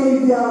a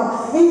Savior.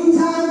 In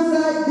times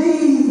like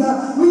these,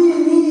 we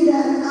need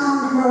an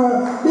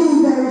anchor.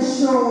 Be very sure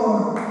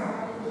sure.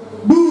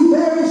 Be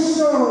very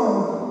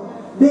sure.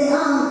 The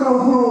anchor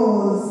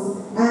holds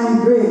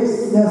and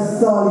grips the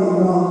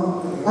solid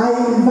rock.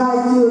 I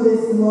invite you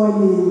this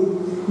morning.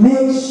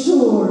 Make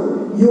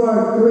sure you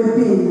are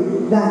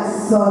gripping that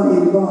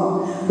solid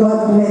rock.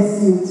 God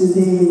bless you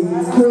today.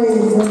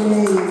 Praise the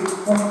name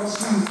of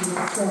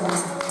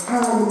Jesus.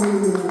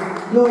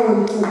 Hallelujah.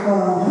 Glory to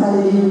God.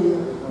 Hallelujah.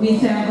 We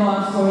thank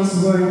God for his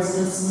words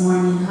this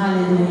morning.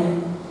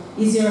 Hallelujah.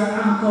 Is your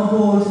anchor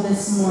hold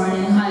this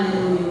morning?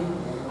 Hallelujah.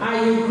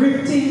 Are you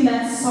gripping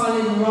that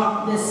solid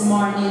rock this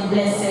morning?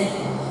 Blessed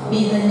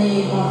be the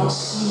name of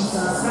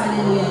Jesus.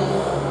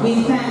 Hallelujah.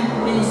 We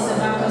thank Minister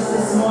Bacchus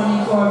this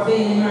morning for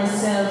availing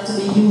herself to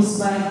be used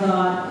by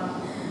God.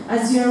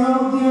 As you're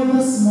out there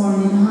this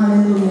morning,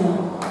 hallelujah.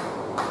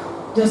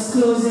 Just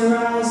close your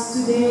eyes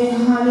today.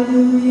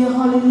 Hallelujah,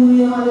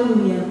 hallelujah,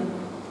 hallelujah.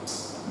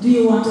 Do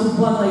you want to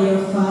bother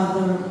your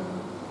Father?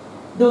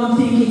 Don't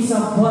think it's a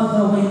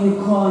bother when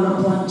you call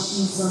upon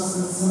Jesus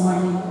this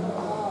morning.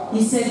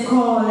 He said,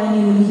 call and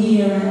he will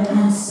hear and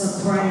answer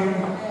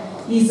prayer.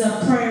 He's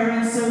a prayer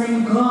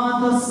answering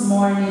God this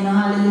morning.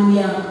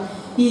 Hallelujah.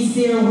 He's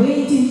there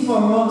waiting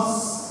for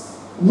us,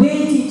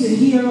 waiting to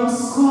hear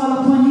us call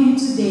upon him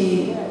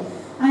today.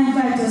 I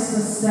invite us to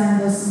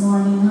stand this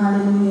morning.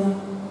 Hallelujah.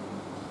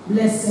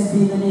 Blessed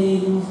be the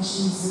name of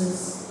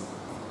Jesus.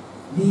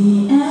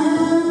 The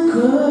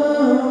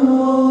anchor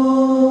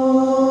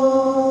holds,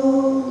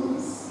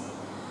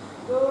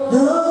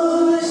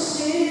 though the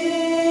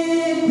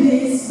ship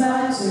is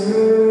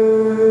battered.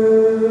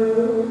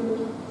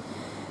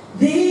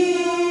 The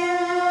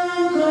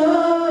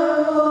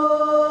anchor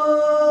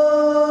holds,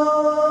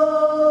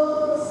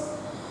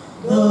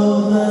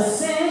 though the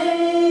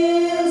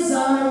sails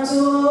are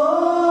torn.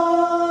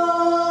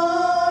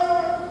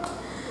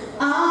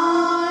 I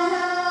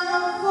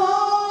have fallen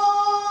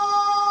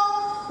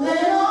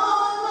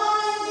on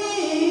my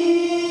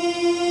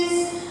knees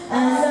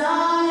as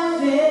I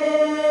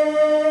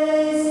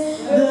face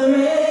the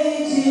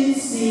raging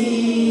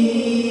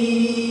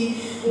sea,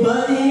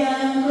 but the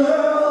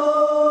anchor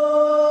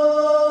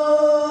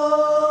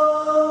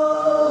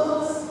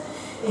holds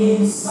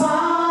in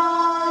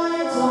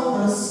spite of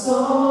the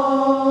storm.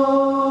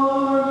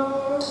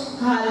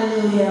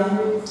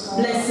 Hallelujah.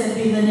 Blessed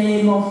be the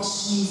name of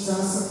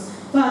Jesus.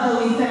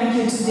 Father, we thank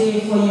you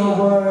today for your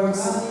words.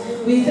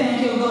 We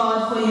thank you,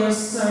 God, for your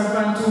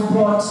servant who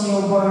brought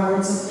your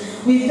words.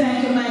 We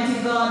thank you,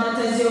 mighty God, that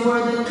as your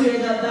word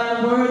declared that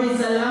thy word is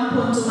a lamp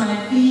unto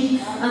my feet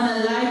and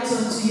a light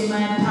unto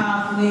my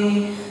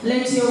pathway.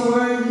 Let your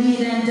word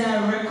lead and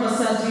direct us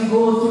as we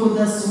go through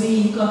this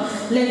week.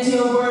 Let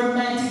your word,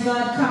 mighty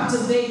God,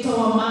 captivate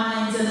our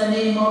minds in the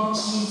name of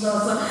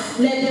Jesus. Let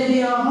there be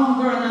a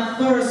hunger and a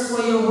thirst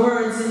for your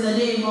words in the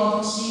name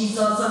of Jesus.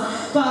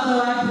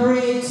 Father, I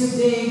pray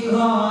today,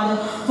 God,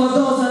 for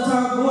those that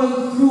are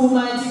going through,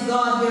 mighty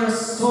God, their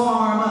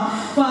storm.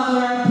 Father,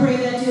 I pray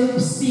that you'll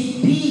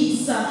speak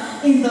peace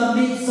in the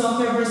midst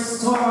of every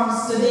storm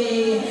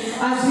today.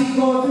 As we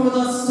go through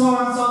the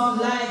storms of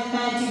life,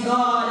 mighty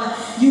God,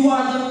 you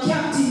are the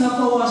captain of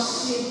our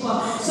ship.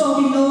 So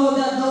we know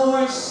that though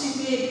our ship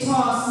may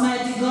toss,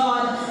 mighty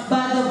God,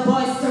 by the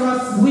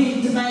boisterous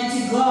wind,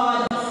 mighty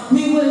God,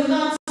 we will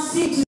not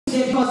sink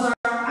today because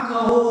our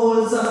anchor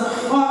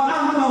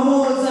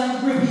holds and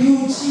grip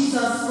you,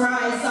 Jesus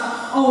Christ,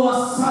 our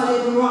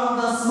solid rock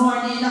this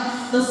morning.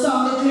 The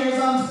song declares,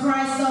 on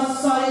Christ the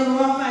solid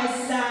rock I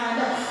stand.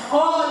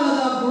 All of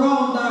the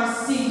ground are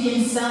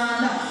sinking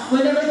sand.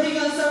 When everything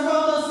else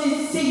around us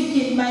is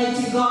sinking,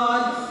 mighty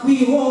God,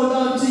 we hold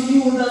on to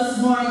you this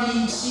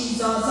morning,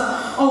 Jesus,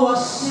 our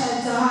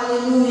shelter.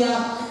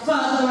 Hallelujah.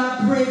 Father, I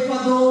pray for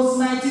those,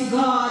 mighty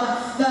God,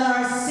 that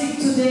are sick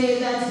today,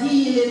 that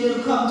healing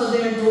will come to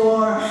their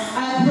door.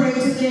 I pray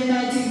today,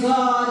 mighty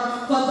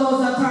God, for those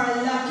that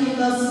are lacking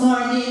this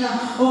morning.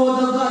 Oh,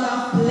 the God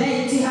of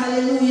plenty,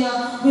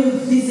 hallelujah, will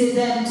visit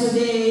them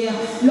today.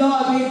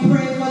 Lord, we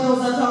pray for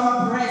those that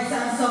are oppressed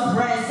and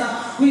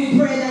suppressed. We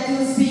pray that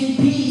you speak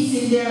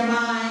peace in their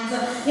minds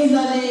in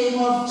the name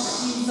of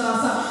Jesus.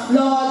 Lord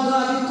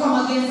God, we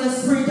come against the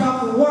spirit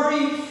of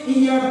worry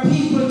in your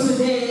people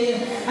today.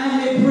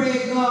 And we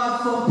pray,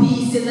 God, for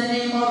peace in the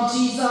name of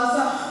Jesus.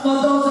 For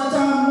those that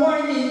are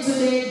mourning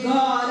today,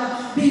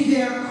 God, be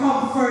their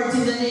comfort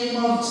in the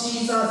name of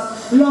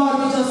Jesus. Lord,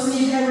 we just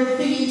leave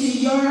everything into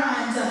your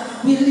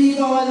hands. We leave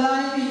our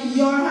life in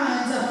your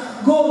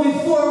hands. Go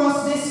before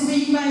us this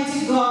week,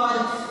 mighty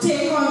God.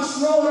 Take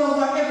control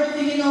over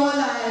everything in our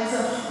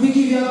lives. We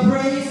give you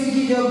praise, we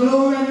give you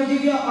glory, and we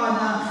give you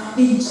honor.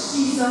 In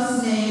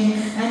Jesus' name.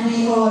 And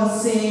we all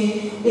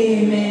say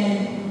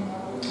amen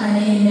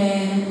and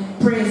amen.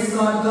 Praise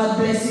God. God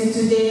bless you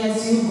today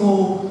as you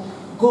go.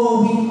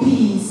 Go with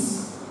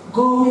peace.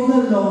 Go with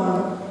the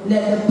Lord.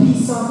 Let the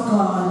peace of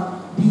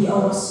God be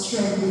our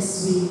strength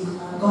this week.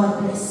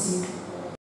 God bless you.